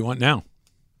 Who you want now?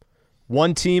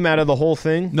 One team out of the whole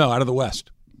thing? No, out of the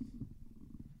West.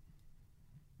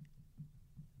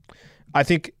 I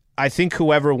think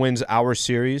whoever wins our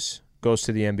series goes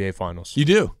to the NBA Finals. You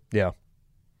do? Yeah.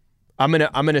 I'm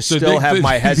gonna still have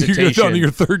my hesitation. You're down to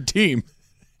your 3rd team.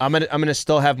 I'm gonna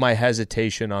still have my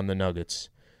hesitation on the Nuggets,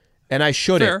 and I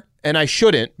shouldn't. Fair. And I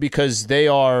shouldn't, because they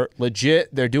are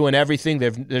legit. They're doing everything.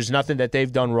 There's nothing that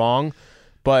they've done wrong,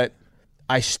 but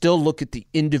I still look at the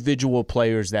individual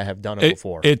players that have done it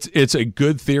before. It's a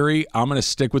good theory. I'm going to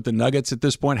stick with the Nuggets at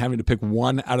this point, having to pick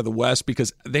one out of the West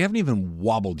because they haven't even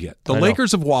wobbled yet. The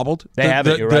Lakers have wobbled. They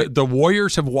haven't, you're right. The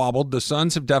Warriors have wobbled. The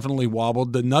Suns have definitely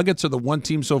wobbled. The Nuggets are the one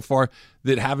team so far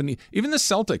that haven't. Even the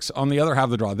Celtics on the other half of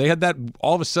the draw. They had that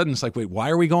all of a sudden. It's like, wait, why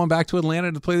are we going back to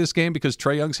Atlanta to play this game? Because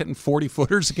Trae Young's hitting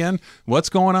 40-footers again? What's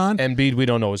going on? Embiid, we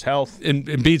don't know his health. And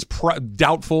Embiid's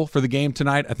doubtful for the game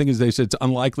tonight. I think, as they said, it's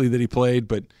unlikely that he played,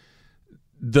 but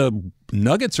the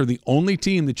Nuggets are the only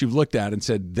team that you've looked at and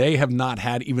said they have not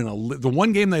had even the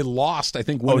one game they lost, I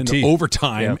think, went into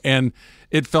overtime, and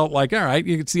it felt like, all right,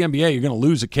 it's the NBA, you're going to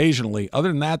lose occasionally. Other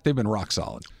than that, they've been rock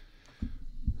solid.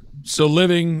 So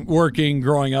living, working,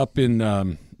 growing up in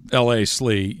L.A.,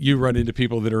 Slee, you run into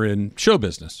people that are in show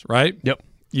business, right? Yep.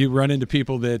 You run into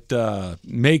people that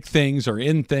make things or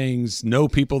in things, know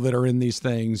people that are in these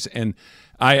things, and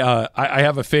I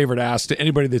have a favorite ask to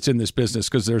anybody that's in this business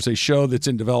because there's a show that's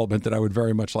in development that I would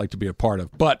very much like to be a part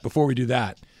of. But before we do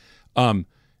that,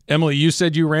 Emily, you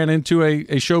said you ran into a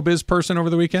showbiz person over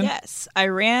the weekend? Yes, I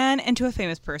ran into a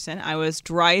famous person. I was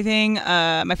driving.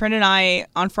 My friend and I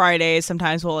on Fridays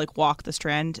sometimes we'll like walk the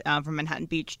Strand from Manhattan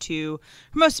Beach to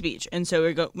Hermosa Beach, and so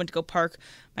went to go park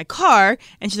my car.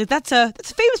 And she's like, "That's a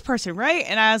famous person, right?"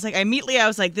 And I was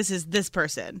like, "This is this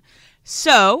person."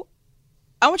 So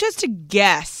I want you guys to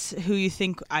guess who you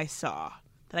think I saw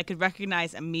that I could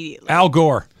recognize immediately. Al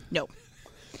Gore. No,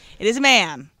 it is a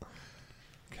man.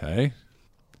 Okay.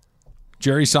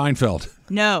 Jerry Seinfeld.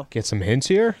 No. Get some hints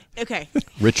here. Okay.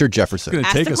 Richard Jefferson. It's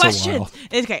Ask gonna the take us question. a while.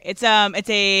 Okay, it's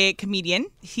a comedian.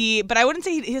 But I wouldn't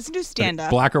say he doesn't do stand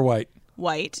up. Black or white?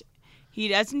 White. He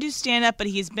doesn't do stand up, but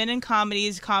he's been in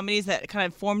comedies that kind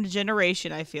of formed a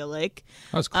generation. I feel like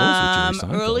I was close with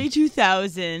Jerry Seinfeld. early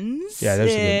 2000s Yeah,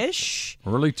 that's a ish.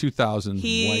 Early 2000s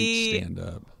He- white stand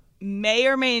up. May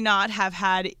or may not have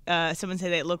had someone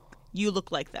say you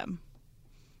look like them.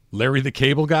 Larry the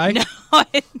Cable Guy? No, I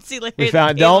didn't see Larry. We the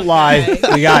found. Cable Don't lie.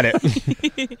 Guy. We got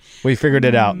it. We figured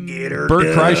it out.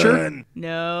 Bert Kreischer?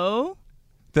 No,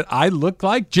 That I look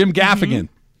like? Jim Gaffigan.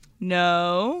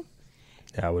 no.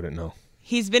 Yeah, I wouldn't know.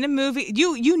 He's been in movie.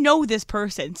 You know this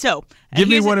person. So Give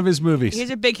me here's one of his movies. Here's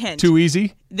a big hint. Too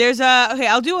easy? There's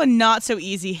I'll do a not so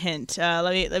easy hint.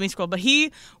 Let me scroll. But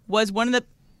he was one of the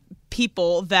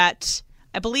people that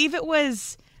I believe it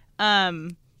was.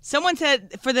 Someone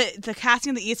said for the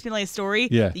casting of the ESPN LA story.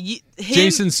 Yeah. Him,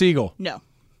 Jason Segel. No,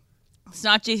 it's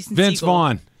not Jason. Vince Segel.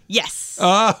 Vaughn. Yes.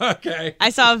 Oh, okay. I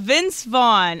saw Vince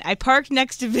Vaughn. I parked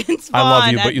next to Vince Vaughn. I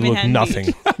love you, at but you look Manhattan nothing.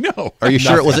 Beach. I know. Are you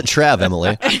sure it wasn't Trav,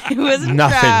 Emily? It wasn't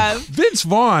Nothing. Trav. Vince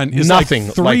Vaughn is Nothing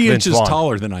like 3 like Vince inches Vaughn.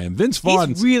 taller than I am. Vince Vaughn.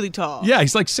 He's really tall. Yeah,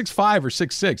 he's like 6'5" or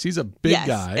 6'6". He's a big yes.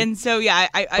 guy. And so yeah,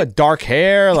 I But dark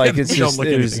hair, like it's We don't just look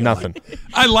it was anything nothing.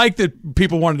 I like that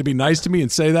people wanted to be nice to me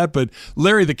and say that, but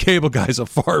Larry the Cable Guy's a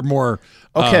far more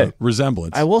Okay.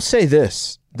 resemblance. I will say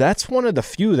this: that's one of the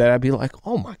few that I'd be like,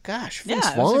 oh my gosh, Vince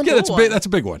Yeah, it was a Vaughn. yeah, that's a cool big. one. That's a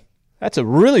big one. That's a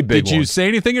really big Did one. you say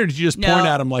anything, or did you just No. point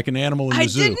at him like an animal in the I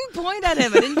zoo? didn't point at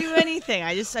him. I didn't do anything.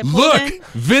 I pulled Look, in.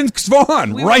 Vince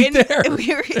Vaughn, We were right in- there.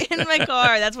 We were in my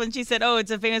car. That's when she said, "Oh,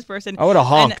 it's a famous person." I would've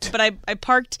honked. But I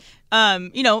parked, a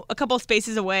couple of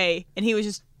spaces away, and he was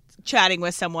just chatting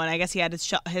with someone. I guess he had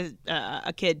his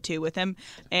a kid too with him,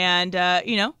 and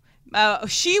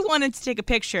she wanted to take a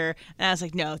picture, and I was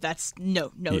like, "No, that's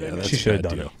no." that's She a should have bad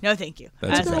done deal. it. No, thank you.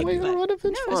 That's I was a bad like, deal. but- What if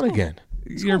Vince No, it's Vaughn cool. again?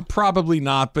 You're probably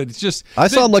not, but it's just I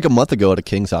saw him like a month ago at a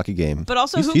Kings hockey game. But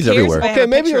also, he's, who he's cares everywhere. if I have Okay, a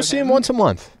maybe picture you'll of see him once a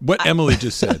month. what Emily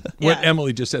just said. What Yeah.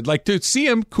 Emily just said. Like, to see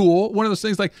him, cool. One of those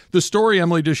things, like the story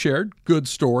Emily just shared, good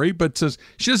story, but says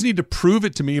she doesn't need to prove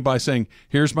it to me by saying,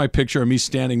 "Here's my picture of me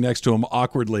standing next to him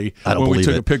awkwardly I don't when we believe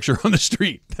took it. a picture on the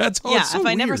street." That's all. Yeah, it's so if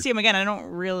I never weird. see him again, I don't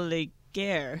really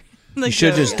care. You should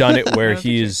have just done it where No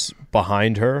he's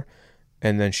behind her,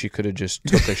 and then she could have just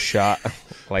took a shot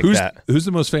like Who's that. who's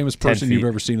the most famous 10 person you've feet.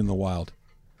 ever seen in the wild?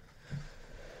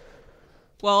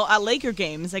 Well, at Laker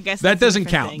games, I guess That that's a doesn't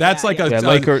different count. thing. That's like a Yeah,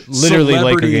 Laker- literally Laker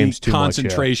celebrity games too much, yeah.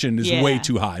 concentration is Yeah. way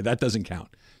too high. That doesn't count.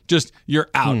 Just you're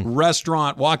out,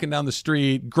 restaurant, walking down the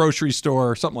street, grocery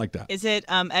store, something like that. Is it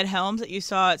Ed Helms that you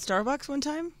saw at Starbucks one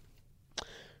time?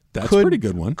 That's a pretty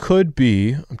good one. Could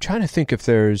be. I'm trying to think if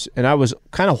there's, and I was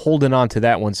kind of holding on to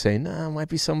that one, saying, "Nah, it might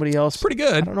be somebody else." Pretty I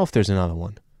good. don't know if there's another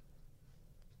one.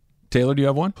 Taylor, do you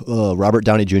have one? Robert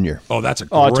Downey Jr. Oh, that's a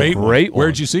Oh, it's a great, great one.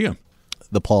 Where'd one. you see him?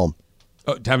 The Palm.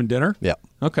 Oh, having dinner? Yeah.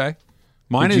 Okay.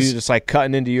 Mine Did is you just like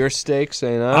cutting into your steak,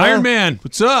 saying, Iron Man.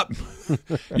 What's up?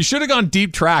 You should have gone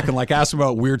deep track and like asked him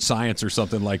about weird science or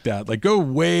something like that. Like go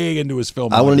way into his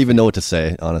film. I wouldn't even know what to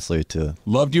say, honestly. To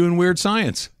Loved you in weird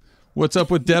science. What's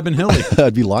up with Deb and Hilly?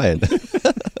 I'd be lying.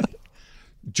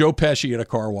 Joe Pesci at a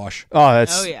car wash. "Oh,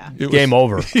 that's Oh, yeah. It was- game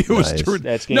over." It was Nice. true.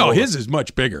 That's game no, over. his is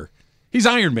much bigger. He's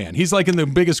Iron Man. He's like in the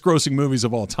biggest grossing movies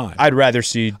of all time. I'd rather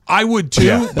see. I would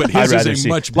too, but I'd his rather is a see.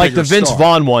 much bigger Like the Vince star.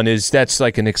 Vaughn one that's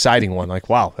like an exciting one. Like,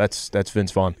 wow, that's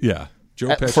Vince Vaun. Yeah.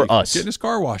 Joe For Pesci us. getting his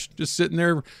car washed, just sitting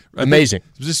there. I think Amazing.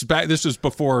 This was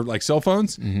before like cell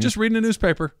phones. Just reading a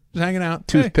newspaper, just hanging out.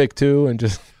 Hey. Toothpick too, and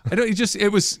just I don't.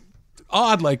 It was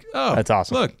odd. Like, oh, That's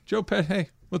awesome. Look, Joe Pesci. Hey,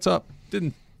 what's up?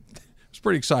 It's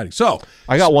pretty exciting. So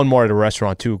I got one more at a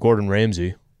restaurant too. Gordon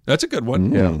Ramsay. that's a good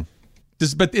one. Yeah.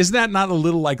 But isn't that not a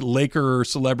little like Laker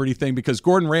celebrity thing? Because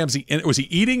Gordon Ramsay, was he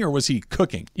eating or was he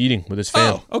cooking? Eating with his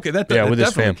fam. Oh, okay. That Yeah, with his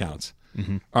definitely fam. counts.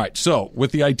 All right. So,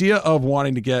 with the idea of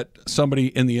wanting to get somebody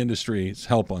in the industry's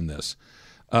help on this,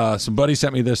 somebody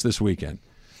sent me this weekend.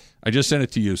 I just sent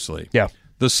it to you, Slee. Yeah.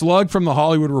 The Slug from the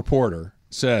Hollywood Reporter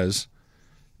says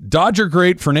Dodger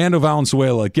great Fernando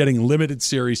Valenzuela getting limited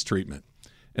series treatment.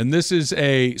 And this is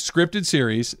a scripted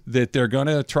series that they're going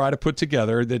to try to put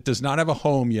together that does not have a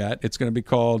home yet. It's going to be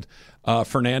called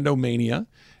Fernando Mania.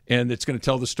 And it's going to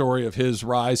tell the story of his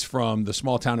rise from the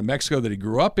small town in Mexico that he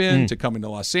grew up in to coming to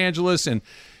Los Angeles, and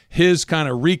his kind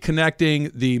of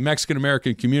reconnecting the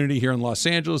Mexican-American community here in Los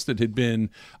Angeles that had been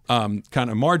kind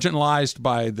of marginalized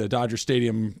by the Dodger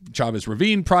Stadium Chavez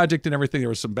Ravine project and everything. There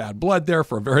was some bad blood there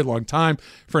for a very long time.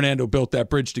 Fernando built that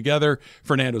bridge together.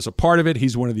 Fernando's a part of it.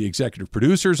 He's one of the executive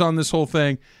producers on this whole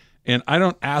thing. And I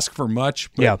don't ask for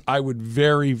much, but I would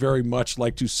very, very much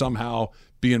like to somehow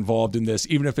be involved in this,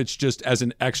 even if it's just as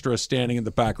an extra standing in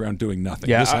the background doing nothing.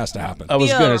 This has to happen. I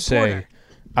was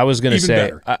going to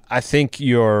say, I think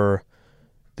the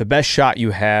best shot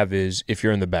you have is if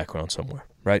you're in the background somewhere,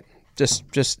 right?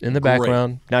 Just in the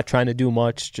background, not trying to do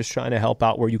much, just trying to help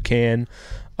out where you can.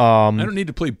 I don't need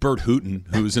to play Bert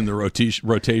Hooton, who was in the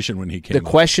rotation when he came The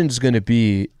question's going to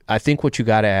be, I think what you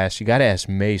got to ask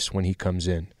Mace when he comes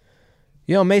in.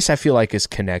 You know, Mace, I feel like, is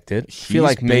connected. I feel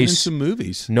like Mace in some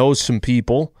movies. Knows some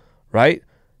people, right?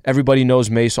 Everybody knows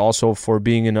Mace also for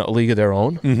being in a league of their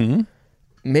own. Mm-hmm.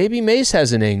 Maybe Mace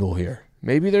has an angle here.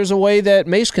 Maybe there's a way that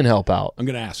Mace can help out. I'm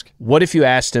going to ask. What if you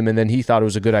asked him and then he thought it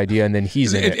was a good idea and then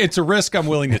he's in it? It's a risk I'm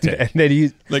willing to take. And then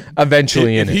he's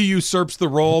eventually in it. If he usurps the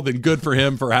role, then good for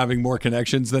him for having more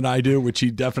connections than I do, which he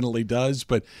definitely does.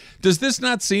 But does this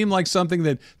not seem like something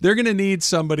that they're going to need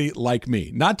somebody like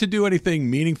me? Not to do anything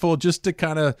meaningful, just to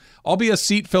kind of, I'll be a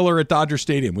seat filler at Dodger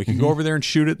Stadium. We can go over there and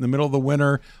shoot it in the middle of the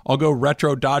winter. I'll go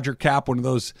retro Dodger cap, one of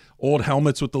those old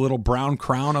helmets with the little brown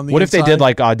crown on the inside. What if they did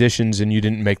like auditions and you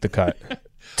didn't make the cut?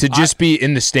 To just be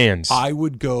in the stands. I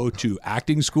would go to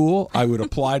acting school. I would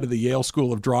apply to the Yale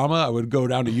School of Drama. I would go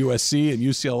down to USC and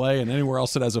UCLA and anywhere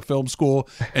else that has a film school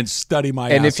and study my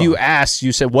ass And if you asked,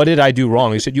 you said, what did I do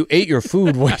wrong? You said, you ate your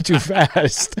food way too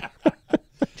fast.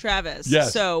 Travis.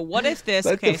 Yes. So what if this?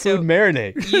 Let the food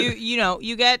marinate.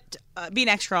 You get be an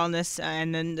extra on this,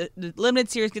 and then the limited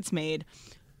series gets made.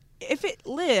 If it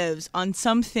lives on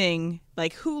something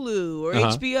like Hulu or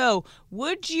HBO,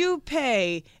 would you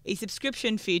pay a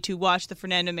subscription fee to watch the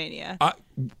Fernando Mania?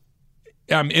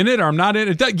 I'm in it or I'm not in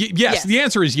it. Yes, the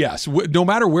answer is yes. No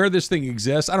matter where this thing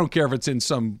exists, I don't care if it's in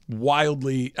some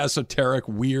wildly esoteric,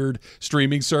 weird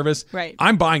streaming service. Right.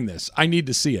 I'm buying this. I need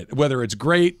to see it, whether it's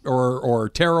great or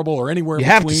terrible or anywhere in You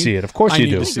between. have to see it. Of course you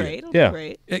do. Need to see it. It'll be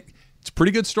great. It's a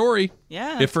pretty good story.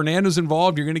 Yeah. If Fernando's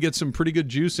involved, you're going to get some pretty good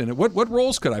juice in it. What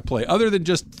roles could I play other than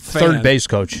just fan? Third base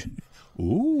coach.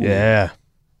 Ooh. Yeah.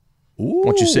 Ooh.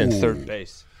 Once you sit in third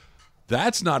base.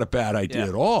 That's not a bad idea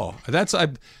at all. That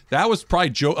was probably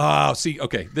Joe.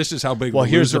 Okay, this is how big. Well, of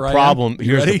a here's the loser problem. I am.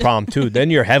 You Here's ready? the problem too. Then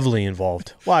you're heavily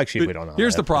involved. Well, actually, we don't know.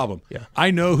 Here's the problem. Yeah. I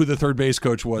know who the third base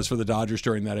coach was for the Dodgers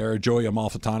during that era, Joey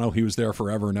Amalfitano. He was there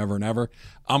forever and ever and ever.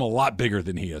 I'm a lot bigger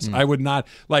than he is. I would not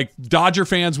Dodger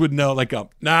fans would know.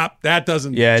 That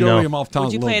doesn't. Yeah, Joey no. Amalfitano's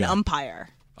Would you play an guy. umpire?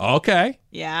 Okay,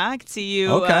 Yeah, I could see you.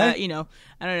 Okay. I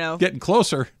don't know. getting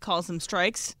closer. Call some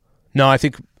strikes. No, I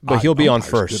think, but he'll be on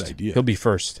umpire's a good first. idea. He'll be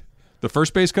first. The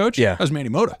first base coach. Yeah. that was Manny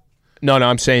Mota. No,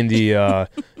 I'm saying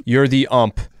you're the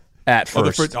ump at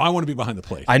Oh, first. I want to be behind the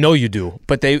plate. I know you do,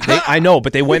 but I know,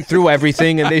 but they went through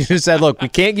everything and they just said, "Look, we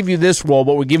can't give you this role,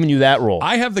 but we're giving you that role."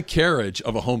 I have the carriage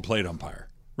of a home plate umpire,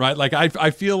 right? Like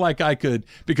I feel like I could,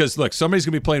 because look, somebody's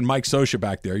gonna be playing Mike Scioscia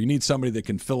back there. You need somebody that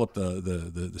can fill up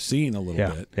the scene a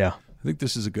little bit. Yeah. I think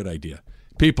this is a good idea.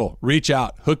 People, reach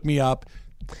out, hook me up.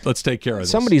 Let's take care of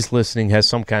this. Somebody's listening has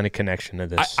some kind of connection to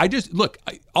this. I just look.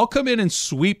 I'll come in and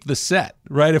sweep the set,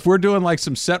 right? If we're doing like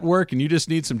some set work and you just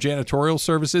need some janitorial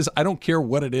services, I don't care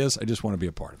what it is. I just want to be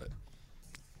a part of it.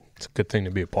 It's a good thing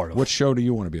to be a part of. What show do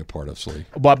you want to be a part of, Slee?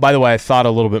 But by the way, I thought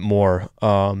a little bit more.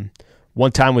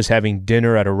 One time was having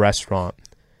dinner at a restaurant,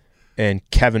 and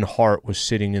Kevin Hart was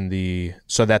sitting in the.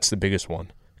 So that's the biggest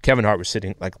one. Kevin Hart was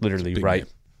sitting like literally big right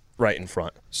name. in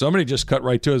front. Somebody just cut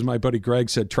right to us. My buddy Greg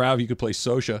said, "Trav, you could play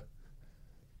Scioscia."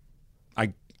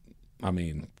 I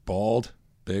mean, bald,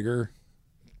 bigger.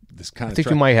 This kind I think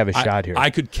you might have a shot here. I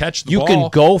could catch the You ball. can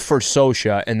go for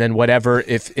Scioscia, and then whatever.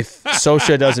 If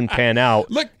Scioscia doesn't pan out,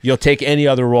 Look, you'll take any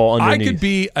other role underneath. I could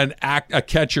be a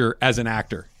catcher as an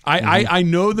actor. I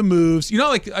know the moves. You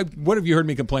know, what have you heard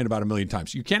me complain about a million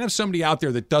times? You can't have somebody out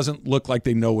there that doesn't look like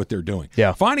they know what they're doing.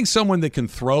 Yeah. Finding someone that can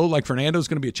throw like Fernando is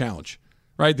going to be a challenge,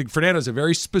 right? Fernando's a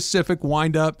very specific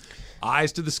wind-up,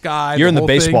 eyes to the sky. You're in the whole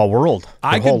baseball thing. world.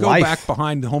 I your whole could go life. back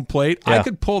behind the home plate. Yeah. I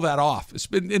could pull that off. It's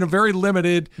been in a very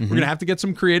limited. We're going to have to get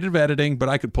some creative editing, but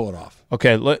I could pull it off.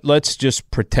 Okay, let's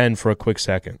just pretend for a quick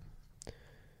second.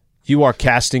 You are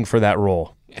casting for that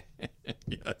role.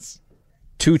 Yes.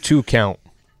 2-2 count.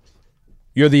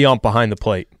 You're the ump behind the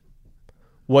plate.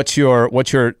 What's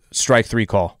your strike three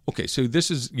call? Okay, so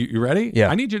this is you ready? Yeah.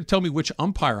 I need you to tell me which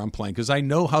umpire I'm playing because I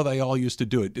know how they all used to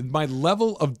do it. My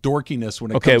level of dorkiness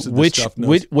when it comes to this stuff.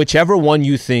 Whichever one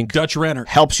you think Dutch Renner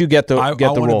helps you get the I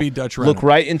roll. want to be Dutch Renner. Look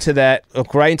right into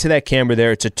that camera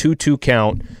there. It's a 2-2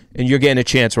 count, and you're getting a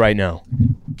chance right now.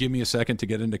 Give me a second to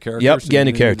get into character. Yep, so get into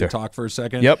you need character. to talk for a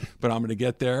second. Yep. But I'm going to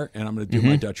get there, and I'm going to do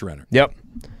my Dutch Renner. Yep.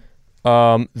 The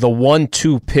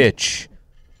 1-2 pitch.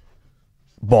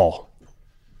 Ball.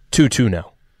 2-2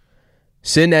 now.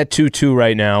 Sitting at 2-2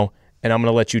 right now, and I'm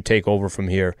going to let you take over from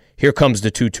here. Here comes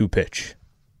the 2-2 pitch.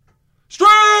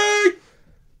 Strike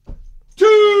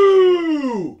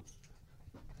 2!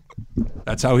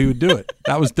 That's how he would do it.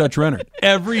 That was Dutch Renner.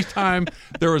 Every time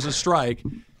there was a strike,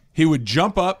 he would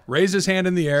jump up, raise his hand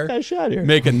in the air,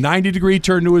 make a 90-degree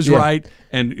turn to his right,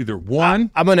 and either one,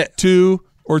 I'm gonna 2,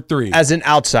 or 3. As an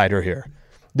outsider here,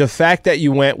 the fact that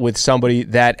you went with somebody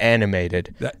that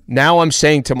animated, now I'm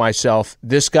saying to myself,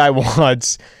 this guy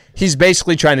he's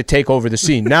basically trying to take over the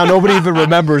scene. Now nobody even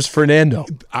remembers Fernando.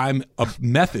 I'm a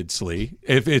method, Slee.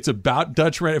 If it's about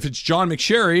Dutch Renner, if it's John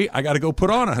McSherry, I got to go put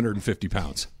on 150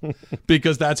 pounds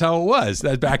because that's how it was.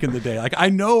 That's back in the day. Like I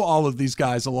know all of these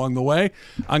guys along the way.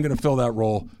 I'm going to fill that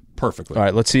role perfectly. All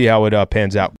right, let's see how it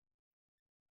pans out.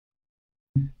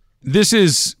 This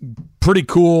is pretty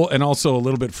cool and also a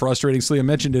little bit frustrating. Slee, I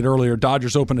mentioned it earlier.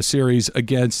 Dodgers open a series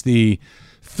against the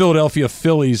Philadelphia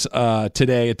Phillies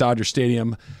today at Dodger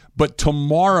Stadium. But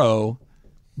tomorrow,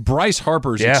 Bryce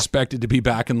Harper is expected to be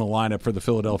back in the lineup for the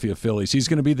Philadelphia Phillies. He's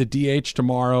going to be the DH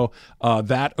tomorrow.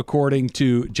 That, according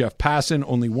to Jeff Passan,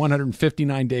 only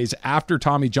 159 days after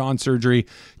Tommy John surgery,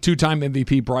 two-time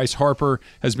MVP Bryce Harper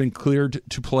has been cleared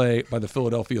to play by the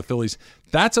Philadelphia Phillies.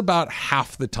 That's about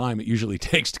half the time it usually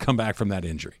takes to come back from that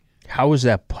injury. How is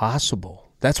that possible?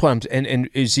 That's what and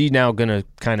is he now going to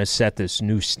kind of set this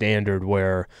new standard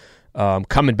where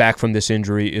coming back from this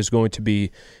injury is going to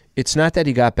be? It's not that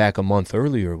he got back a month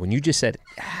earlier. When you just said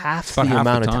half the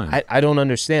amount of time, I don't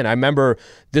understand. I remember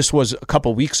this was a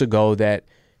couple weeks ago that,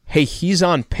 hey, he's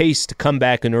on pace to come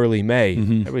back in early May.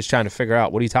 Everybody's trying to figure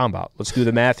out, what are you talking about? Let's do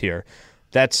the math here.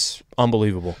 That's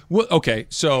unbelievable. Well, okay,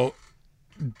 so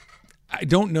I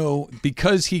don't know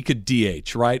because he could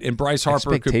DH, right? And Bryce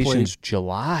Harper could play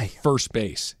July first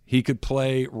base. He could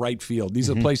play right field. These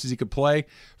are the places he could play.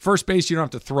 First base, you don't have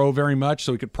to throw very much,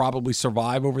 so he could probably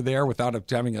survive over there without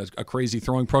having a crazy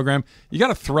throwing program. You got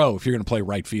to throw if you're going to play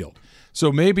right field. So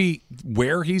maybe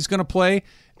where he's going to play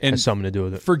and has something to do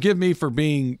with it. Forgive me for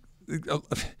being.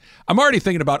 I'm already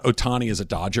thinking about Ohtani as a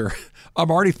Dodger. I'm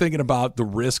already thinking about the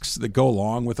risks that go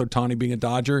along with Ohtani being a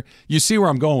Dodger. You see where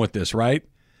I'm going with this, right?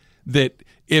 That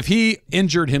if he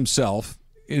injured himself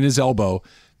in his elbow,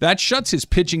 that shuts his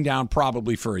pitching down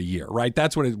probably for a year, right?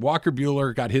 That's what Walker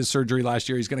Buehler got his surgery last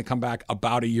year. He's going to come back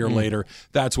about a year later.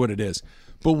 That's what it is.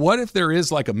 But what if there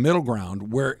is like a middle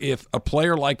ground where if a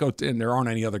player like and there aren't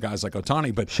any other guys like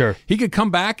Ohtani, but he could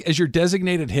come back as your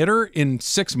designated hitter in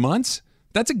 6 months?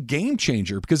 That's a game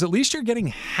changer because at least you're getting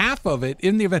half of it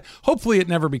in the event. Hopefully it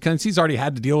never becomes. He's already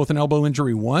had to deal with an elbow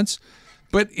injury once.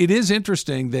 But it is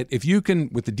interesting that if you can,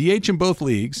 with the DH in both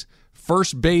leagues,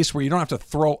 first base where you don't have to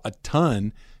throw a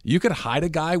ton, you could hide a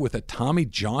guy with a Tommy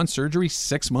John surgery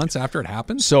 6 months after it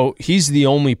happens. So he's the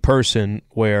only person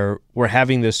where we're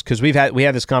having this because we had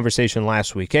this conversation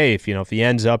last week. Hey, if he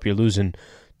ends up you're losing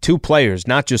two players,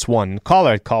 not just one. The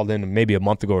caller had called in maybe a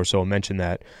month ago or so and mentioned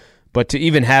that. But to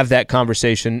even have that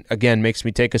conversation again makes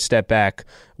me take a step back.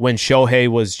 When Shohei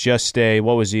was just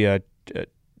a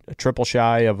triple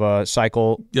shy of a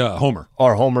cycle, homer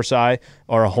or a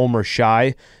homer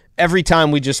shy. Every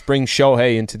time we just bring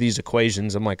Shohei into these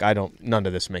equations, I'm like, none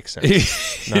of this makes sense.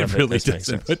 It really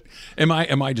doesn't. But am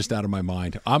I just out of my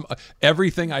mind?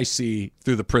 Everything I see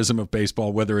through the prism of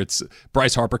baseball, whether it's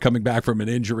Bryce Harper coming back from an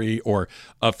injury or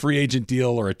a free agent deal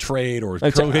or a trade or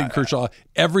Kershaw,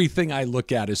 everything I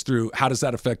look at is through how does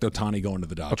that affect Ohtani going to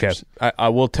the Dodgers? Okay, I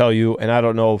will tell you, and I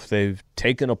don't know if they've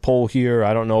taken a poll here.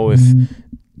 I don't know if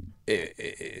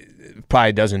it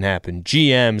probably doesn't happen.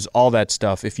 GMs, all that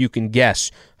stuff. If you can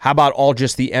guess, how about all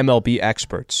just the MLB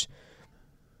experts?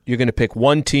 You're going to pick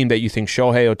one team that you think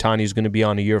Shohei Ohtani is going to be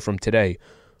on a year from today.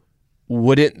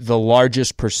 Wouldn't the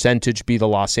largest percentage be the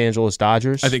Los Angeles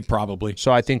Dodgers? I think probably.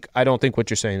 So I don't think what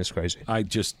you're saying is crazy. I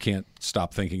just can't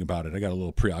stop thinking about it. I got a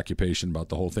little preoccupation about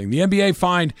the whole thing. The NBA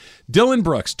fined Dylan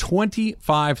Brooks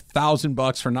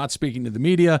 $25,000 for not speaking to the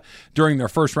media during their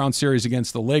first round series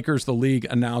against the Lakers. The league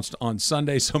announced on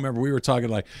Sunday. So remember, we were talking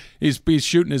like he's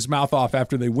shooting his mouth off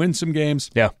after they win some games.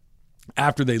 Yeah.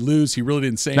 After they lose, he really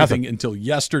didn't say anything until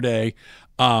yesterday.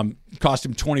 Cost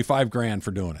him $25,000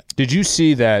 for doing it. Did you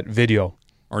see that video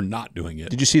are not doing it.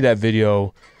 Did you see that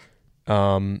video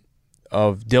of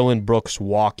Dylan Brooks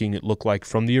walking, it looked like,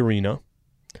 from the arena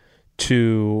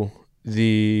to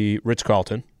the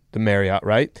Ritz-Carlton, the Marriott,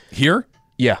 right? Here?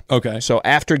 Yeah. Okay. So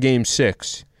after Game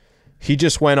 6, he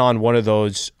just went on one of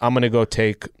those, I'm going to go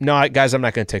no, guys, I'm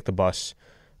not going to take the bus.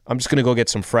 I'm just going to go get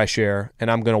some fresh air,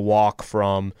 and I'm going to walk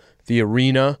from the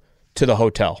arena to the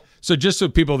hotel. So just so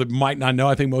people that might not know,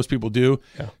 I think most people do,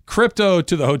 Crypto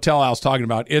to the hotel I was talking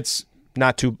about, it's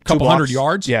not too couple blocks. hundred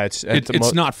yards. Yeah,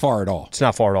 it's not far at all. It's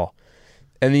not far at all.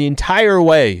 And the entire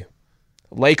way,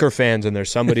 Laker fans, and there's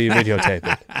somebody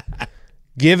videotaping,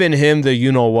 giving him the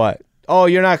you-know-what. Oh,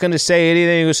 you're not going to say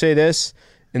anything, you're going to say this?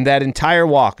 And that entire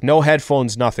walk, no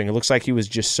headphones, nothing. It looks like he was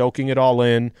just soaking it all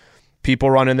in,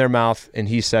 people running their mouth, and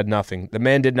he said nothing. The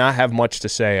man did not have much to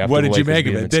say after What the did you Lakers make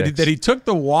of beat him it? in 6. That he took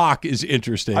the walk is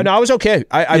interesting. No, I was okay.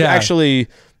 I'm actually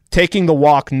taking the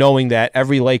walk knowing that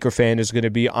every Laker fan is going to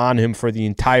be on him for the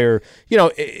entire,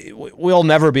 we'll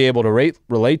never be able to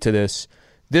relate to this.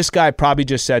 This guy probably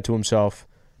just said to himself,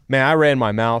 man, I ran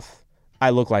my mouth.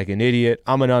 I look like an idiot.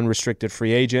 I'm an unrestricted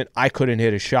free agent. I couldn't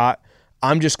hit a shot.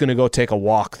 I'm just going to go take a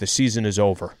walk. The season is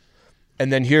over.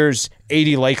 And then here's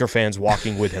 80 Laker fans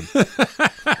walking with him.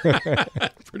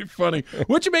 Pretty funny.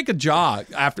 What'd you make of Ja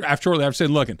shortly after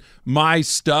saying, look, my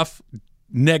stuff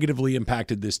negatively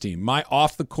impacted this team. My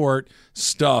off-the-court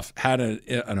stuff had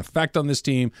an effect on this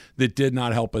team that did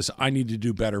not help us. I need to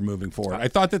do better moving forward. I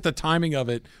thought that the timing of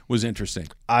it was interesting.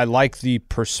 I like the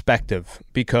perspective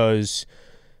because,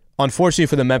 unfortunately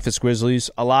for the Memphis Grizzlies,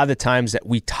 a lot of the times that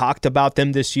we talked about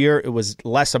them this year, it was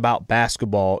less about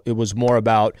basketball. It was more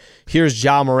about, here's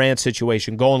Ja Morant's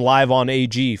situation, going live on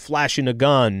AG, flashing a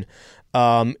gun.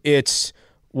 It's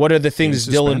what are the things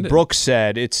Dylan Brooks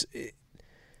said.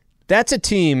 That's a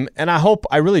team, and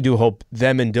I really do hope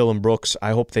them and Dylan Brooks,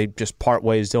 I hope they just part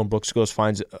ways. Dylan Brooks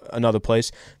finds another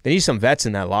place. They need some vets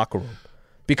in that locker room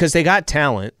because they got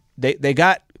talent.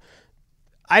 I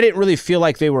didn't really feel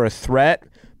like they were a threat,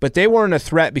 but they weren't a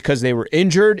threat because they were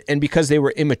injured and because they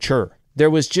were immature. There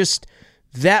was just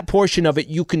that portion of it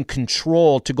you can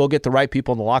control to go get the right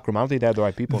people in the locker room. I don't think they have the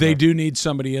right people. They do need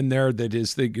somebody in there that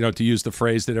is, to use the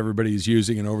phrase that everybody is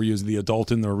using and overusing, the adult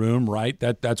in the room, right?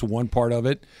 That's one part of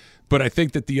it. But I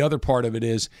think that the other part of it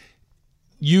is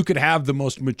you could have the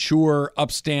most mature,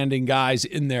 upstanding guys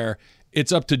in there.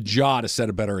 It's up to Ja to set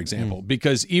a better example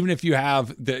because even if you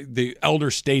have the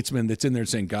elder statesman that's in there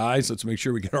saying, guys, let's make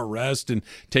sure we get our rest and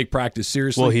take practice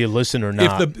seriously. Will he listen or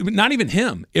not? Not even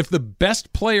him. If the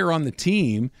best player on the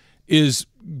team is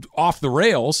off the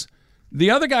rails,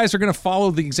 the other guys are going to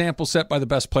follow the example set by the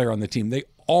best player on the team. They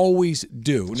always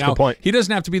do. That's now, a good point. He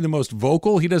doesn't have to be the most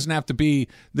vocal. He doesn't have to be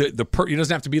he doesn't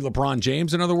have to be LeBron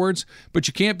James, in other words. But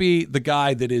you can't be the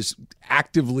guy that is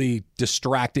actively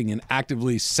distracting and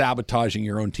actively sabotaging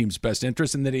your own team's best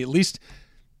interest, and that he at least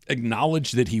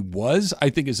acknowledged that he was, I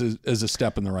think, is a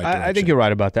step in the right direction. I think you're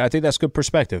right about that. I think that's good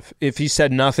perspective. If he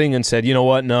said nothing and said, you know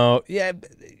what, no,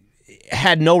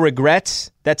 had no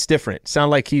regrets, that's different.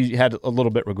 Sound like he had a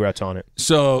little bit regrets on it.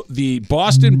 So the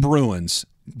Boston Bruins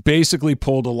basically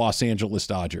pulled a Los Angeles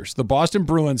Dodgers. The Boston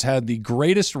Bruins had the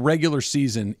greatest regular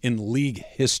season in league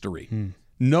history.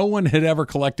 No one had ever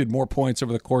collected more points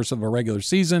over the course of a regular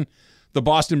season. The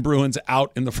Boston Bruins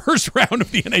out in the first round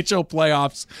of the NHL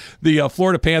playoffs. The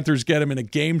Florida Panthers get them in a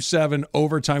Game 7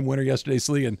 overtime winner yesterday,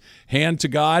 Slee. And hand to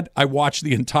God, I watched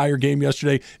the entire game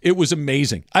yesterday. It was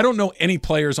amazing. I don't know any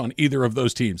players on either of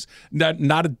those teams.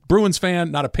 Not a Bruins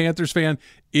fan, not a Panthers fan.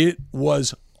 It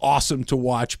was awesome to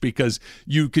watch because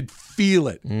you could feel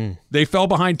it. They fell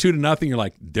behind 2-0. You're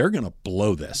like, they're going to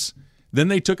blow this. Then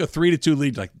they took a 3-2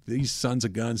 lead. Like, these sons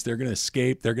of guns, they're going to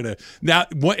escape. They're going to now.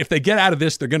 If they get out of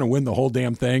this, they're going to win the whole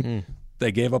damn thing.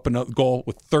 They gave up another goal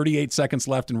with 38 seconds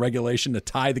left in regulation to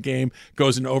tie the game.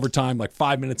 Goes into overtime. Like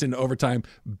 5 minutes into overtime,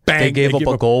 bang! They gave up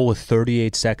a goal with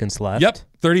 38 seconds left. Yep,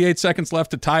 38 seconds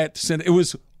left to tie it. To send it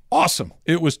was awesome.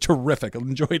 It was terrific. I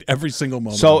enjoyed every single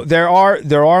moment. So there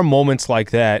are moments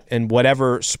like that in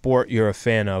whatever sport you're a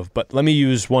fan of. But let me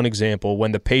use one example.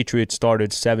 When the Patriots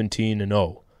started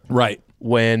 17-0. Right.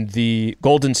 When the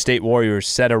Golden State Warriors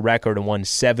set a record and won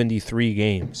 73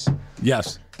 games.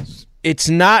 Yes. It's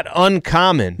not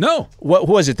uncommon. No. What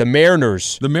was it? The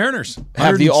Mariners. The Mariners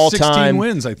have the all-time 16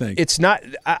 wins, I think. It's not.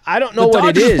 I don't know the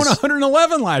what Dodgers it is. won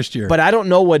 111 last year. But I don't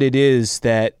know what it is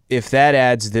that if that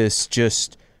adds this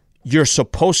just you're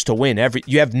supposed to win.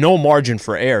 You have no margin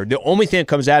for error. The only thing that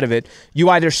comes out of it, you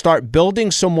either start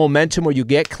building some momentum or you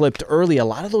get clipped early. A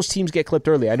lot of those teams get clipped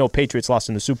early. I know Patriots lost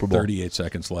in the Super Bowl. 38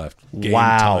 seconds left.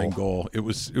 Game-tying goal. It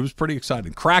was pretty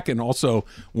exciting. Kraken also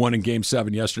won in Game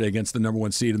 7 yesterday against the number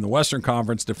 1 seed in the Western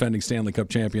Conference, defending Stanley Cup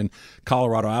champion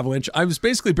Colorado Avalanche. I was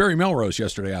basically Barry Melrose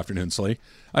yesterday afternoon, Slee.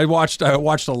 I watched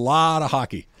a lot of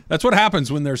hockey. That's what happens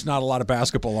when there's not a lot of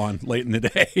basketball on late in the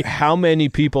day. How many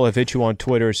people have hit you on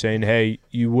Twitter saying, hey,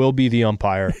 you will be the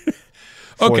umpire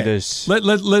for this?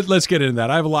 Let's get into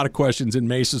that. I have a lot of questions, and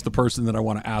Mace is the person that I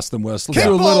want to ask them with. So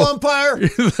let's umpire.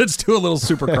 Let's do a little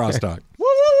super crosstalk.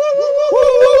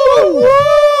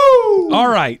 All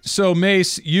right. So,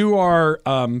 Mace, you are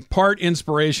part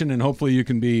inspiration, and hopefully you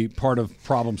can be part of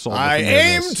problem solving. I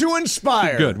aim to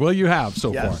inspire. Good. Well, you have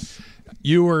so far.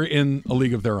 You were in a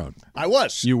league of their own. I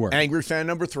was. You were. Angry fan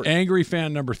number 3. Angry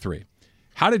fan number 3.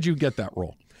 How did you get that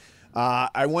role?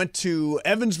 I went to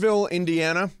Evansville,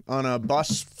 Indiana, on a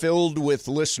bus filled with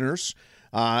listeners,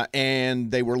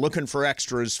 and they were looking for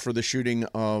extras for the shooting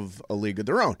of A League of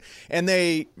Their Own. And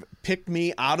they picked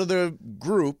me out of the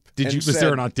group. Was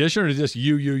there an audition, or is this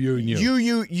you, and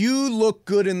you? You look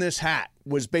good in this hat.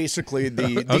 Was basically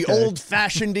the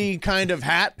old-fashioned-y kind of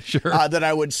hat that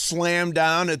I would slam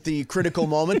down at the critical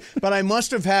moment. But I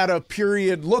must have had a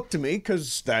period look to me,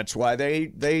 because that's why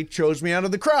they chose me out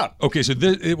of the crowd. Okay, so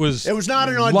it was not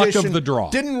an audition. Luck of the draw.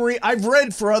 I've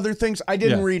read for other things. I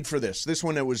didn't read for this. This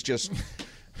one, it was just,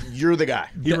 you're the guy.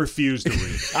 He refused to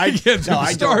read.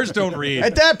 Stars don't read.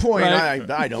 At that point, right?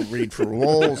 I don't read for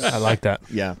roles. I like that.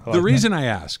 Yeah. The reason I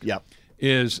ask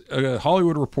is a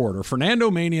Hollywood Reporter, Fernando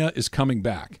Mania is coming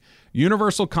back.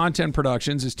 Universal Content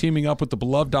Productions is teaming up with the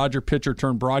beloved Dodger pitcher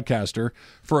turned broadcaster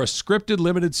for a scripted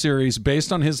limited series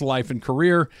based on his life and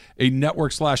career. A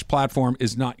network/platform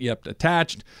is not yet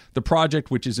attached. The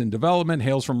project, which is in development,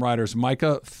 hails from writers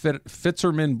Micah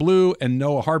Fitzerman Blue and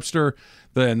Noah Harpster.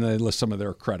 Then they list some of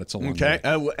their credits along the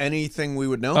way. Anything we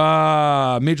would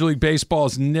know? Major League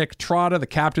Baseball's Nick Trotta, the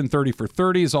captain 30 for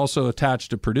 30, is also attached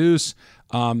to produce.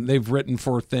 They've written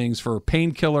for things for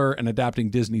Painkiller and adapting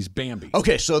Disney's Bambi.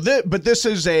 Okay, so this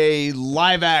is a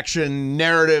live-action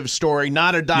narrative story,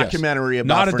 not a documentary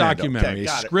about Not a Fernando. documentary,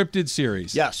 Okay, a scripted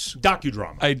series. Yes.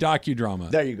 Docudrama. A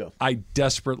docudrama. There you go. I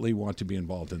desperately want to be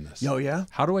involved in this. Oh, yeah?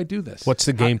 How do I do this? What's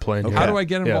the game plan here? How do I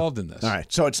get involved in this? All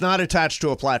right, so it's not attached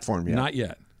to a platform yet? Not yet.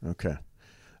 Okay.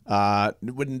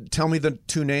 Tell me the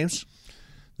 2 names.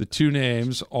 The 2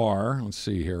 names are, let's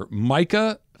see here,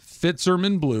 Micah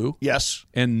Fitzerman Blue. Yes.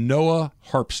 And Noah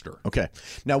Harpster. Okay.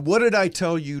 Now, what did I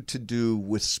tell you to do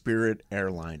with Spirit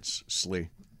Airlines, Slee?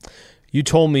 You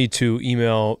told me to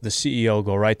email the CEO,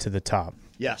 go right to the top.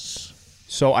 Yes.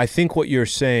 So I think what you're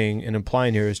saying and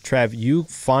implying here is, Trav, you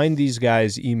find these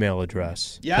guys' email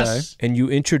address. Yes. And you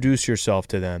introduce yourself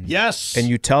to them. Yes. And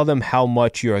you tell them how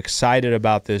much you're excited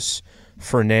about this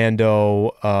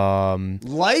Fernando.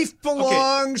 Life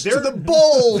belongs to the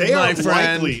bold, my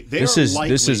friend. This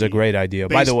is a great idea.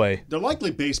 By the way, they're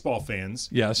likely baseball fans.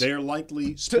 Yes. They are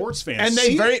likely sports fans.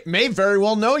 And they may very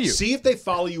well know you. See if they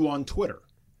follow you on Twitter.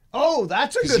 Oh,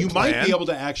 that's a good plan. You might be able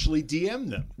to actually DM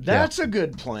them. That's a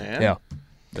good plan. Yeah.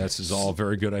 This is all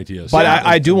very good ideas. But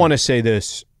I do want to say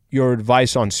this. Your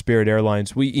advice on Spirit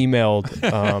Airlines, we emailed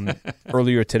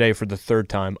earlier today for the 3rd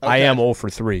time. Okay. I am 0 for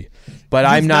 3, but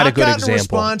I'm not a good example. A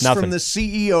response from the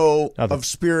CEO of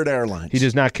Spirit Airlines. He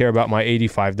does not care about my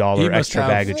 $85 extra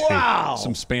baggage fee.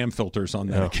 Some spam filters on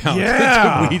that account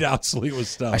to weed out Slee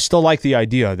stuff. I still like the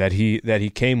idea that he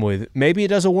came with. Maybe it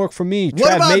doesn't work for me.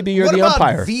 Trav, maybe you're the umpire.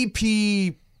 What about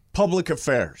VP Public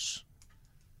Affairs?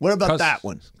 What about that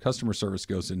one? Customer service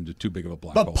goes into too big of a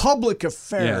black hole. hole. But public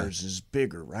affairs is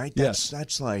bigger, right?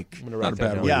 That's like not a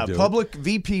bad way to do it.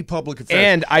 VP public affairs.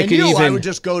 And I would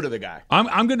just go to the guy.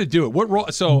 I'm going to do it. What role?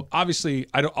 So obviously,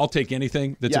 I'll take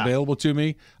anything that's available to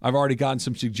me. I've already gotten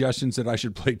some suggestions that I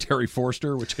should play Terry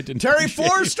Forster, which I didn't. Terry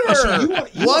Forster,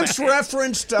 once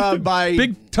referenced by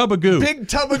Big Tub of Goo. Big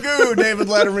Tub of Goo. David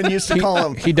Letterman used to call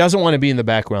him. He doesn't want to be in the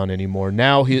background anymore.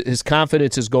 Now his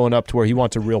confidence is going up to where he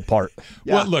wants a real part.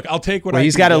 Well, look, I'll take what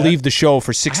he's got to leave the show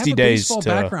for 60 days. I have a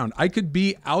baseball background. I could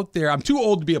be out there. I'm too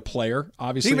old to be a player.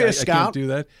 Obviously, Maybe a scout. I can't do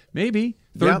that. Maybe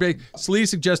third base. Slee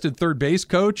suggested third base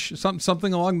coach.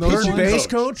 Something along those lines. Third base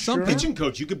coach. Something. Pitching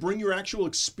coach. You could bring your actual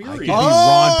experience. I could be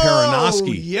Ron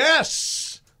Peranowski.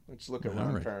 Yes. Let's look at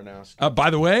Ron Peranowski. By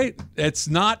the way, it's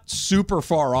not super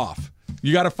far off.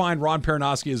 You got to find Ron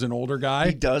Peranowski as an older guy.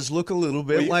 He does look a little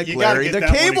bit like Larry the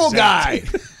Cable Guy.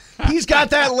 He's got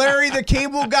that Larry the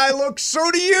Cable Guy look.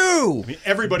 So do you. I mean,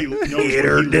 everybody knows what he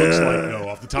looks like, though,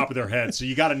 off the top of their head. So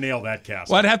you got to nail that cast.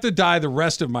 Well, I'd have to dye the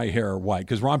rest of my hair white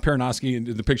because Ron Peronoski,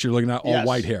 in the picture you're looking at, all Yes,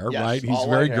 white hair, yes, right? He's all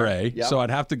very white hair. gray. Yep. So I'd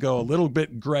have to go a little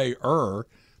bit grayer,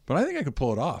 but I think I could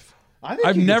pull it off. I think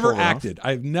I've you could never pull it off. acted.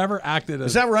 I've never acted.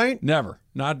 Is that right? Never.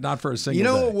 Not for a single You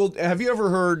know, day. well, have you ever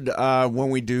heard when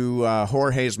we do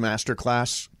Jorge's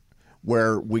masterclass,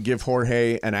 where we give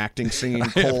Jorge an acting scene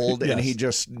cold and yes. he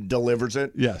just delivers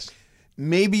it? Yes.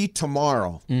 Maybe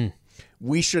tomorrow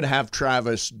we should have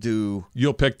Travis do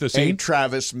You'll pick the a scene?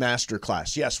 Travis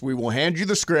masterclass. Yes, we will hand you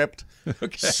the script,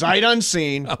 sight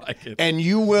unseen, like it. and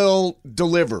you will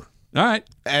deliver. All right.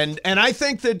 And I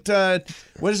think that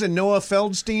what is it? Noah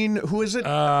Feldstein? Who is it?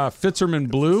 Fitzerman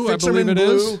Blue, I believe Fitzerman it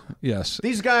is. Blue. Yes.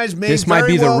 These guys may This might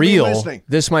very be the well reel. listening.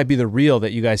 This might be the reel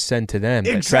that you guys send to them.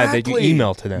 That Exactly. you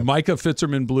email to them. Micah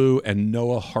Fitzerman Blue and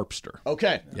Noah Harpster.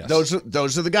 Okay, Yes.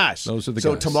 those are the guys. Those are the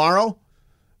so guys. tomorrow.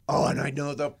 Oh, and I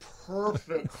know the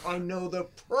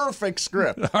perfect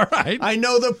script. All right. I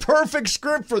know the perfect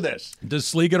script for this. Does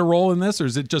Slee get a role in this, or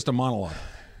is it just a monologue?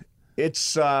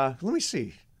 It's let me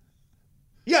see.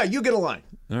 Yeah, you get a line.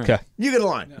 Okay. You get a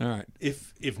line. All right.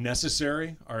 If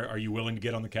necessary, are you willing to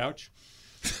get on the couch?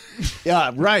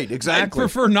 Yeah, right. I Exactly.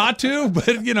 prefer not to, but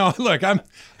look,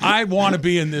 I want to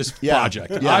be in this Yeah.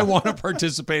 project. Yeah. I want to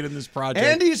participate in this project.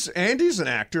 Andy's an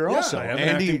actor also. I have an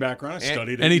Andy, acting background. I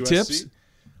studied at Any USC. tips?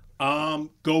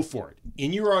 Go for it.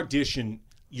 In your audition,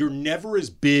 you're never as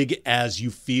big as you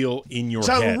feel in your It's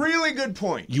head. a really good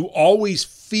point. You always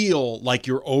feel like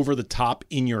you're over the top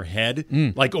in your head.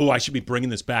 Like, oh, I should be bringing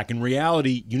this back. In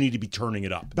reality, you need to be turning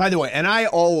it up. By the way, and I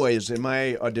always, in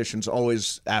my auditions,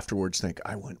 always afterwards think,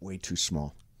 I went way too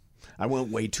small. I went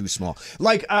way too small.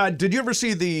 Like, did you ever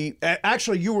see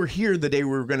actually, you were here the day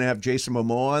we were going to have Jason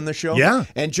Momoa on the show. Yeah.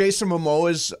 And Jason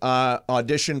Momoa's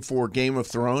audition for Game of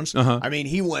Thrones, I mean,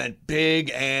 he went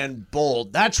big and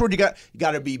bold. That's what you got. You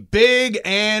got to be big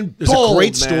and There's bold, a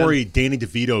great man. story Danny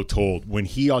DeVito told when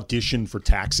he auditioned for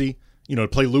Taxi, to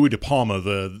play Louis De Palma,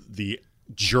 the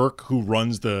jerk who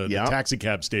runs the taxi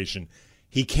cab station.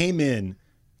 He came in,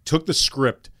 took the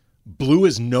script, blew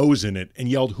his nose in it, and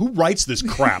yelled, "Who writes this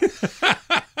crap?"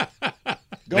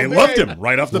 They big. loved him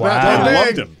right off the bat. Wow. They Go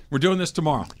loved big. him. We're doing this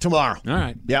tomorrow. Tomorrow. All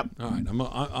right. Yep. All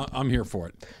right. I'm here for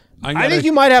it. I think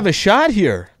you might have a shot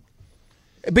here.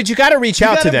 But you got to reach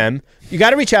out to them. You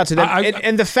got to reach out to them.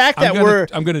 And the fact that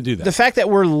I'm going to do that. The fact that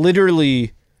we're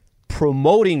literally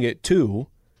promoting it too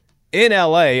in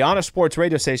LA on a sports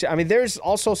radio station. I mean, there's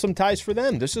also some ties for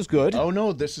them. This is good. Oh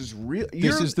no, this is real.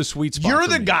 This is the sweet spot. You're for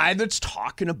the me. guy that's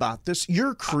talking about this.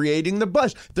 You're creating the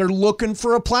buzz. They're looking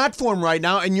for a platform right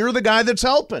now, and you're the guy that's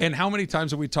helping. And how many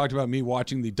times have we talked about me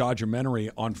watching the Dodgementary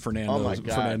on Fernando? Oh, my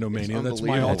God. Fernando It's Mania. That's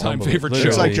my unbelievable. all-time It's favorite show.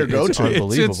 It's like your Literally,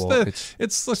 go-to. It's unbelievable.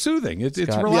 It's soothing. It's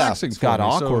got- relaxing. It's for got me.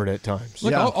 awkward So, at times.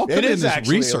 Look, Yeah. I'll come It in is this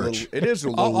actually a research. little- it is a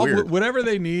little weird. Whatever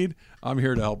they need, I'm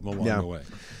here to help them along Yeah. the way.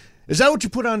 Is that what you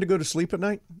put on to go to sleep at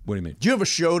night? What do you mean? Do you have a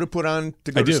show to put on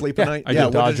to go I to do. sleep Yeah, at night? I do. Yeah,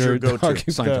 what is your go-to?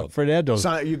 Seinfeld. Fernando.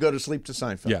 You go to sleep to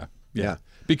Seinfeld. Yeah.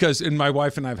 Because my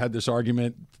wife and I have had this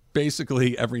argument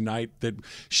basically every night that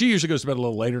she usually goes to bed a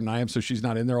little later than I am, so she's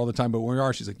not in there all the time. But when we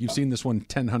are, she's like, "You've seen this one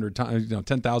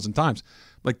 10,000 times."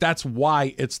 Like, that's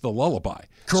why it's the lullaby.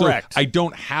 Correct. So I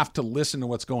don't have to listen to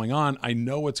what's going on. I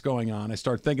know what's going on. I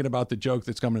start thinking about the joke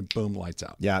that's coming, and boom, lights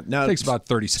out. Yeah. Now It takes about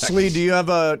 30 seconds. Slee, do you have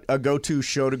a go-to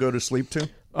show to go to sleep to?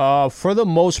 For the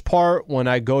most part, when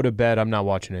I go to bed, I'm not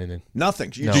watching anything.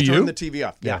 Nothing. You No. just Do turn you? the TV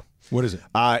off. Yeah. What is it?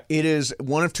 It is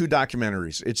one of two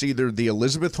documentaries. It's either the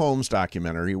Elizabeth Holmes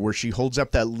documentary, where she holds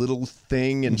up that little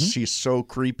thing and she's so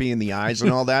creepy in the eyes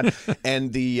and all that,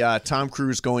 and the Tom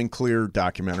Cruise Going Clear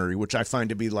documentary, which I find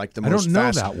to be like the I most don't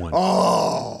know that one.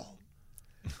 Oh.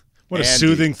 What a Andy.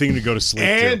 soothing thing to go to sleep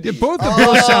Andy. to. Yeah, both of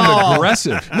those sound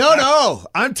aggressive. No.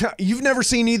 You've never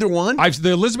seen either one? The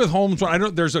Elizabeth Holmes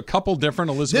one. There's a couple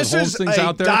different Elizabeth This Holmes is things a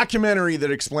out there. documentary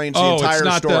that explains the Oh, it's entire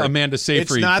not the story. Amanda Seyfried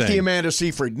It's not the thing. Amanda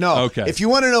Seyfried. No. Okay. If you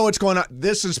want to know what's going on,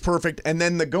 this is perfect. And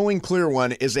then the Going Clear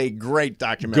one is a great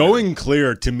documentary. Going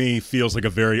Clear to me feels like a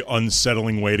very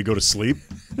unsettling way to go to sleep,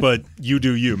 but you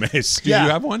do you, Mace. Do you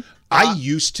have one? I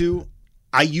used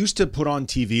to put on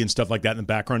TV and stuff like that in the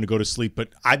background to go to sleep, but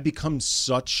I've become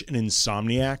such an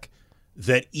insomniac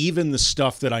that even the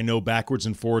stuff that I know backwards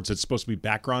and forwards that's supposed to be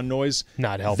background noise,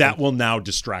 Not helping. that will now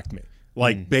distract me.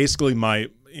 Like basically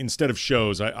instead of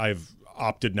shows,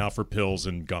 opted now for pills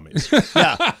and gummies.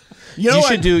 Yeah.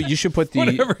 You should put the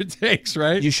whatever it takes,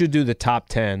 right? You should do the top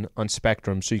 10 on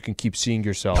Spectrum so you can keep seeing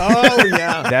yourself. Oh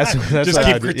yeah. That's Just what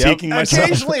keep I do. critiquing myself.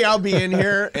 Occasionally, I'll be in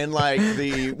here and like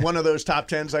one of those top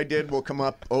 10s I did will come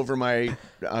up over my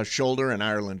shoulder, and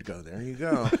Ireland go, there you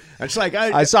go. It's like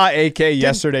I saw AK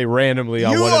yesterday randomly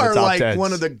on you one of the are top like 10s.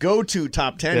 one of the go-to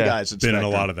top 10 guys. At Been in a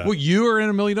Spectrum. lot of that. Well, you are in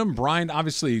a million of them. Brian,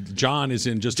 obviously, John is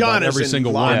in just John about every is in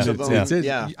single one. lots of them.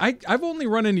 Yeah. I've only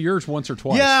run into yours once or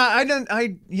twice. Yeah, I didn't.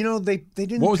 They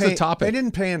didn't. What was the pay, topic? They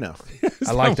didn't pay enough.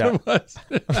 I like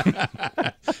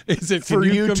that. Is it For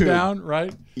can you come YouTube. down,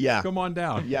 right? Yeah. Come on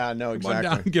down. Yeah, no, Come on exactly.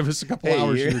 down and give us a couple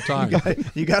hours of your time.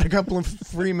 You got a couple of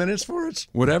free minutes for us?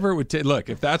 Whatever it would take. Look,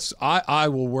 if that's, I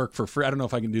will work for free. I don't know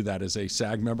if I can do that as a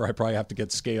SAG member. I probably have to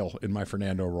get scale in my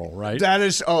Fernando role, right? That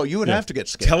is. Oh, you would have to get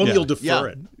scaled. Tell them you'll defer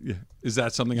it. Yeah. Is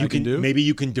that something I You can do? Maybe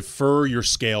you can defer your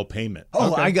scale payment.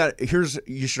 Oh, I got.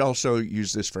 You should also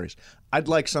use this phrase. I'd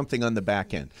like something on the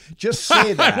back end. Just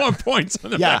say that. I want points on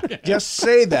the Yeah, back end. just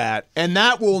say that, and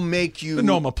that will make you.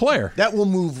 No, I'm a player. That will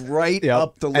move right Yep.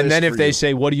 up the list. And then if for they you.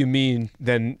 say, "What do you mean?"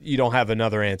 then you don't have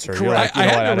another answer. You're Correct. like, you I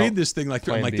know had what, to don't- read this thing like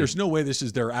Plan B. there's no way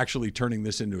they're actually turning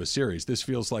this into a series. This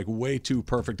feels like way too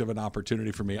perfect of an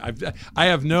opportunity for me. I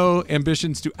have no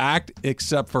ambitions to act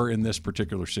except for in this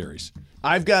particular series.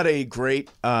 I've got a great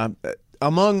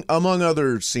among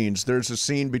other scenes. There's a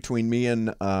scene between me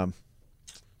and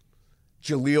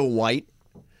Jaleel White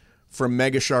from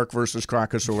Mega Shark versus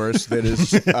Crocosaurus that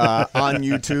is on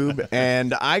YouTube,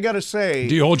 and I gotta say,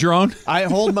 Do you hold your own? I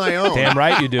hold my own. Damn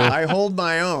right you do. I hold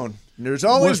my own. There's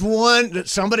always one that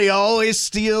somebody always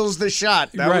steals the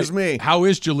shot. That was me. How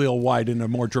is Jaleel White in a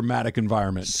more dramatic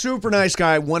environment? Super nice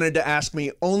guy. Wanted to ask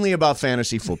me only about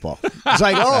fantasy football. It's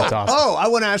like, That's awesome. I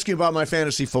want to ask you about my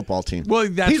fantasy football team. Well,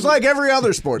 that's he's like every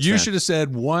other sports You fan. should have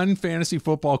said one fantasy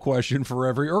football question for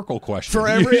every Urkel question. For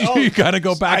every you got to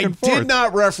go back and forth. I did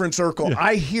not reference Urkel.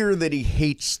 I hear that he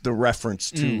hates the reference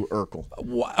to Urkel.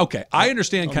 Okay, I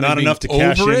understand. Kind Not of being enough to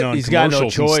cash over in it. on He's got no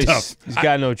commercials and choice. stuff. He's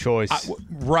got no choice.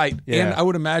 Right, Yeah. and I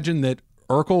would imagine that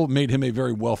Urkel made him a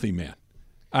very wealthy man.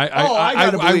 I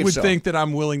gotta believe would so. think that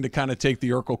I'm willing to kind of take the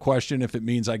Urkel question if it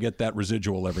means I get that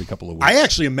residual every couple of weeks. I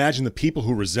actually imagine the people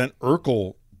who resent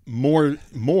Urkel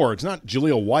more. It's not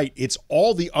Jaleel White. It's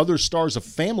all the other stars of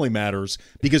Family Matters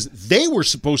because they were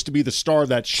supposed to be the star of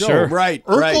that show. Sure. Right,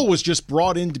 Urkel right. was just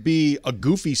brought in to be a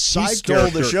goofy side stole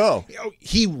character. the show. You know,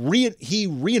 he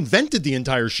reinvented the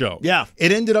entire show. Yeah.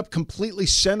 It ended up completely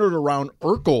centered around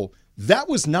Urkel. That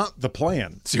was not the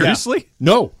plan. Seriously?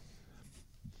 No.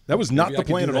 That was not Maybe the I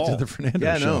could plan do at that all. to the Fernando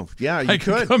Yeah, show. no. Yeah, I you could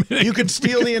could. come in and- You could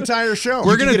steal the entire show.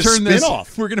 We're going to get a turn this.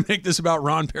 spin-off. We're going to make this about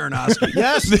Ron Peronoski.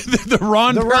 Yes. the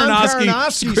Ron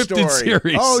Peronoski scripted story.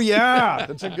 series. Oh yeah,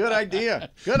 that's a good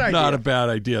idea. Good idea. Not a bad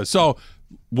idea. So,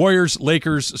 Warriors,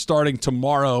 Lakers starting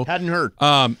tomorrow. Hadn't heard.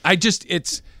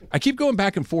 I keep going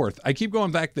back and forth. I keep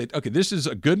going back that, okay, this is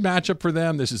a good matchup for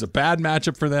them. This is a bad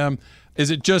matchup for them. Is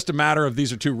it just a matter of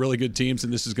these are two really good teams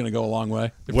and this is going to go a long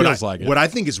way? It feels like it. What I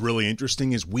think is really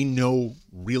interesting is we know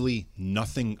really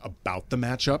nothing about the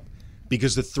matchup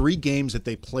because the 3 games that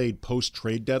they played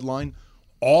post-trade deadline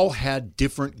all had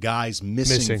different guys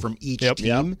missing. From each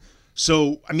team.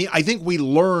 So, I mean, I think we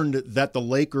learned that the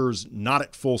Lakers, not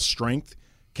at full strength,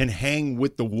 can hang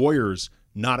with the Warriors,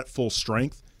 not at full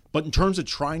strength. But in terms of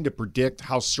trying to predict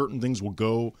how certain things will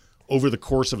go over the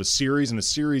course of a series, and a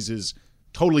series is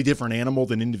totally different animal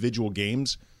than individual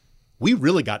games, we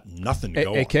really got nothing to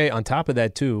go on. AK, on top of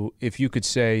that, too, if you could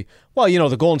say, well, you know,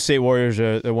 the Golden State Warriors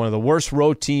they're one of the worst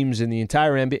road teams in the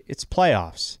entire NBA. It's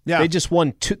playoffs. Yeah. They just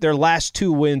won their last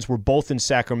 2 wins were both in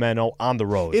Sacramento on the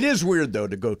road. It is weird though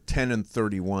to go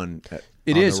 10-31.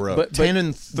 It on is, the road. but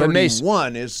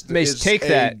 10-31 is take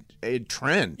that. a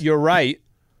trend. You're right.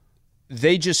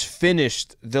 They just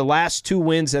finished the last 2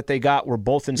 wins that they got were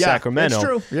both in Yeah, Sacramento. that's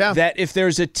true. Yeah. That if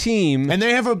there's a team, And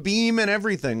they have a beam and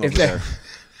everything over they- there.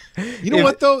 You know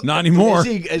what, though? Not anymore.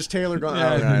 Is Taylor going? Oh,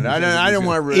 right. I don't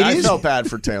want to. It I is- felt bad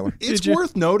for Taylor. It's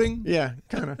worth noting. Yeah,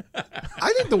 kind of.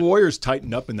 I think the Warriors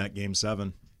tightened up in that Game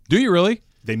 7. Do you really?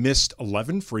 They missed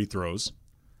 11 free throws.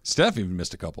 Steph even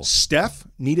missed a couple. Steph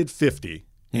needed 50,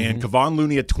 and Kevon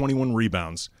Looney had 21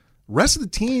 rebounds. Rest of the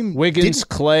team, Wiggins, didn't-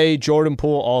 Clay, Jordan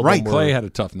Poole, all of Right, them were. Clay had a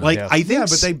tough night. like Yeah. I think, Yeah,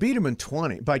 but they beat him in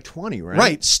 20 by 20, right?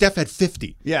 right. Steph had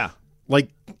 50. Yeah. Like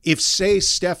if say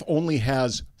Steph only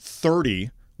has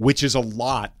 30, which is a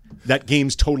lot, that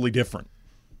game's totally different.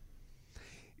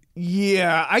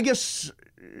 Yeah, I guess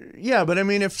Yeah, but I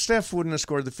mean, if Steph wouldn't have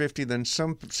scored the 50, then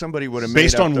somebody would have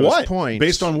based made up on those what points.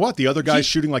 Based on what? The other guy's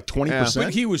shooting like 20%.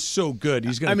 But he was so good.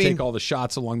 He's going to take all the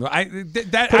shots along the.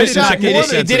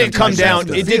 It didn't come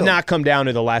down. It did not come down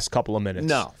to the last couple of minutes.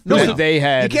 No. They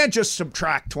had. You can't just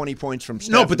subtract 20 points from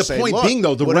Steph. No, but the say, point look, being,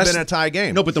 though, the would rest have been a tie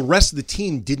game. No, but the rest of the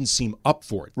team didn't seem up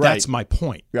for it. Right. That's my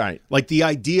point. Right. Like the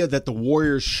idea that the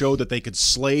Warriors showed that they could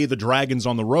slay the Dragons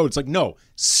on the road. It's like, no,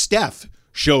 Steph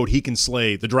showed he can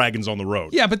slay the Dragons on the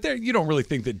road. Yeah, but you don't really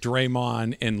think that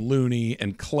Draymond and Looney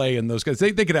and Clay and those guys,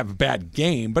 they could have a bad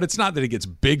game, but it's not that it gets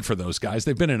big for those guys.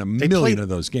 They've been in a million of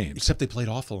those games. Except they played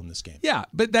awful in this game. Yeah,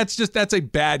 but that's a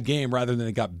bad game rather than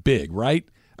it got big, right?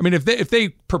 I mean, if they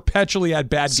perpetually had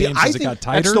bad games as it got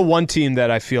tighter. That's the one team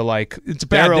that I feel like it's a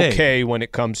bad day. Okay when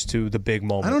it comes to the big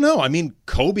moment. I don't know. I mean,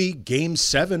 Kobe, Game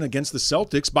 7 against the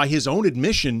Celtics, by his own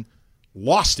admission,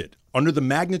 lost it under the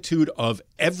magnitude of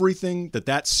everything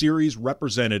that series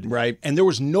represented. Right. And there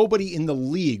was nobody in the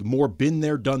league more been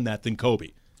there, done that than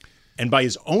Kobe. And by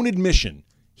his own admission,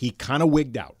 he kind of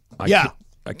wigged out.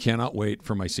 I cannot wait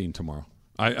for my scene tomorrow.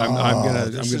 I'm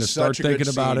gonna start thinking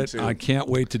about it. Too. I can't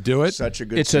wait to do it. Such a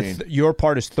good scene. Your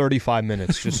part is 35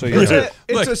 minutes, just so you know.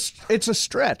 It's a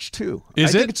stretch too. I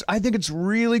think it's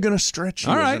really going to stretch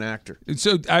you as an actor.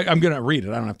 So I'm going to read it.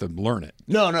 I don't have to learn it.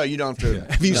 No, you don't have to.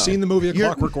 Yeah. Have you seen the movie A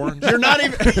Clockwork Orange? You're not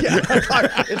even.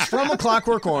 It's from A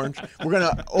Clockwork Orange. We're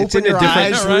going to open your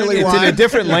eyes really wide. It's in a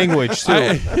different language too.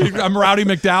 I'm Rowdy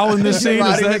McDowell in this scene.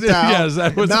 McDowell. Yeah, is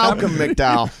that what's Malcolm happening?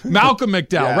 McDowell. Malcolm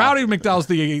McDowell. Yeah. Rowdy McDowell's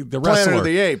the wrestler. Planet of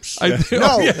the Apes.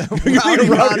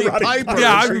 Roddy Piper.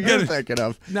 Yeah, you're thinking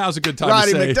of. Now's a good time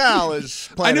Roddy to say. McDowell is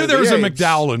Planet I knew of there the was a Apes.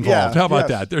 McDowell involved. Yeah, How about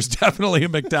that? There's definitely a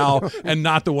McDowell and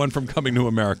not the one from Coming to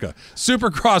America. Super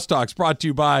Crosstalks brought to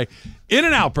you by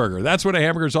In-N-Out Burger. That's what a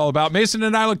hamburger is all about. Mason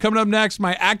and Island coming up next.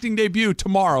 My acting debut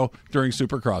tomorrow during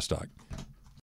Super Crosstalk.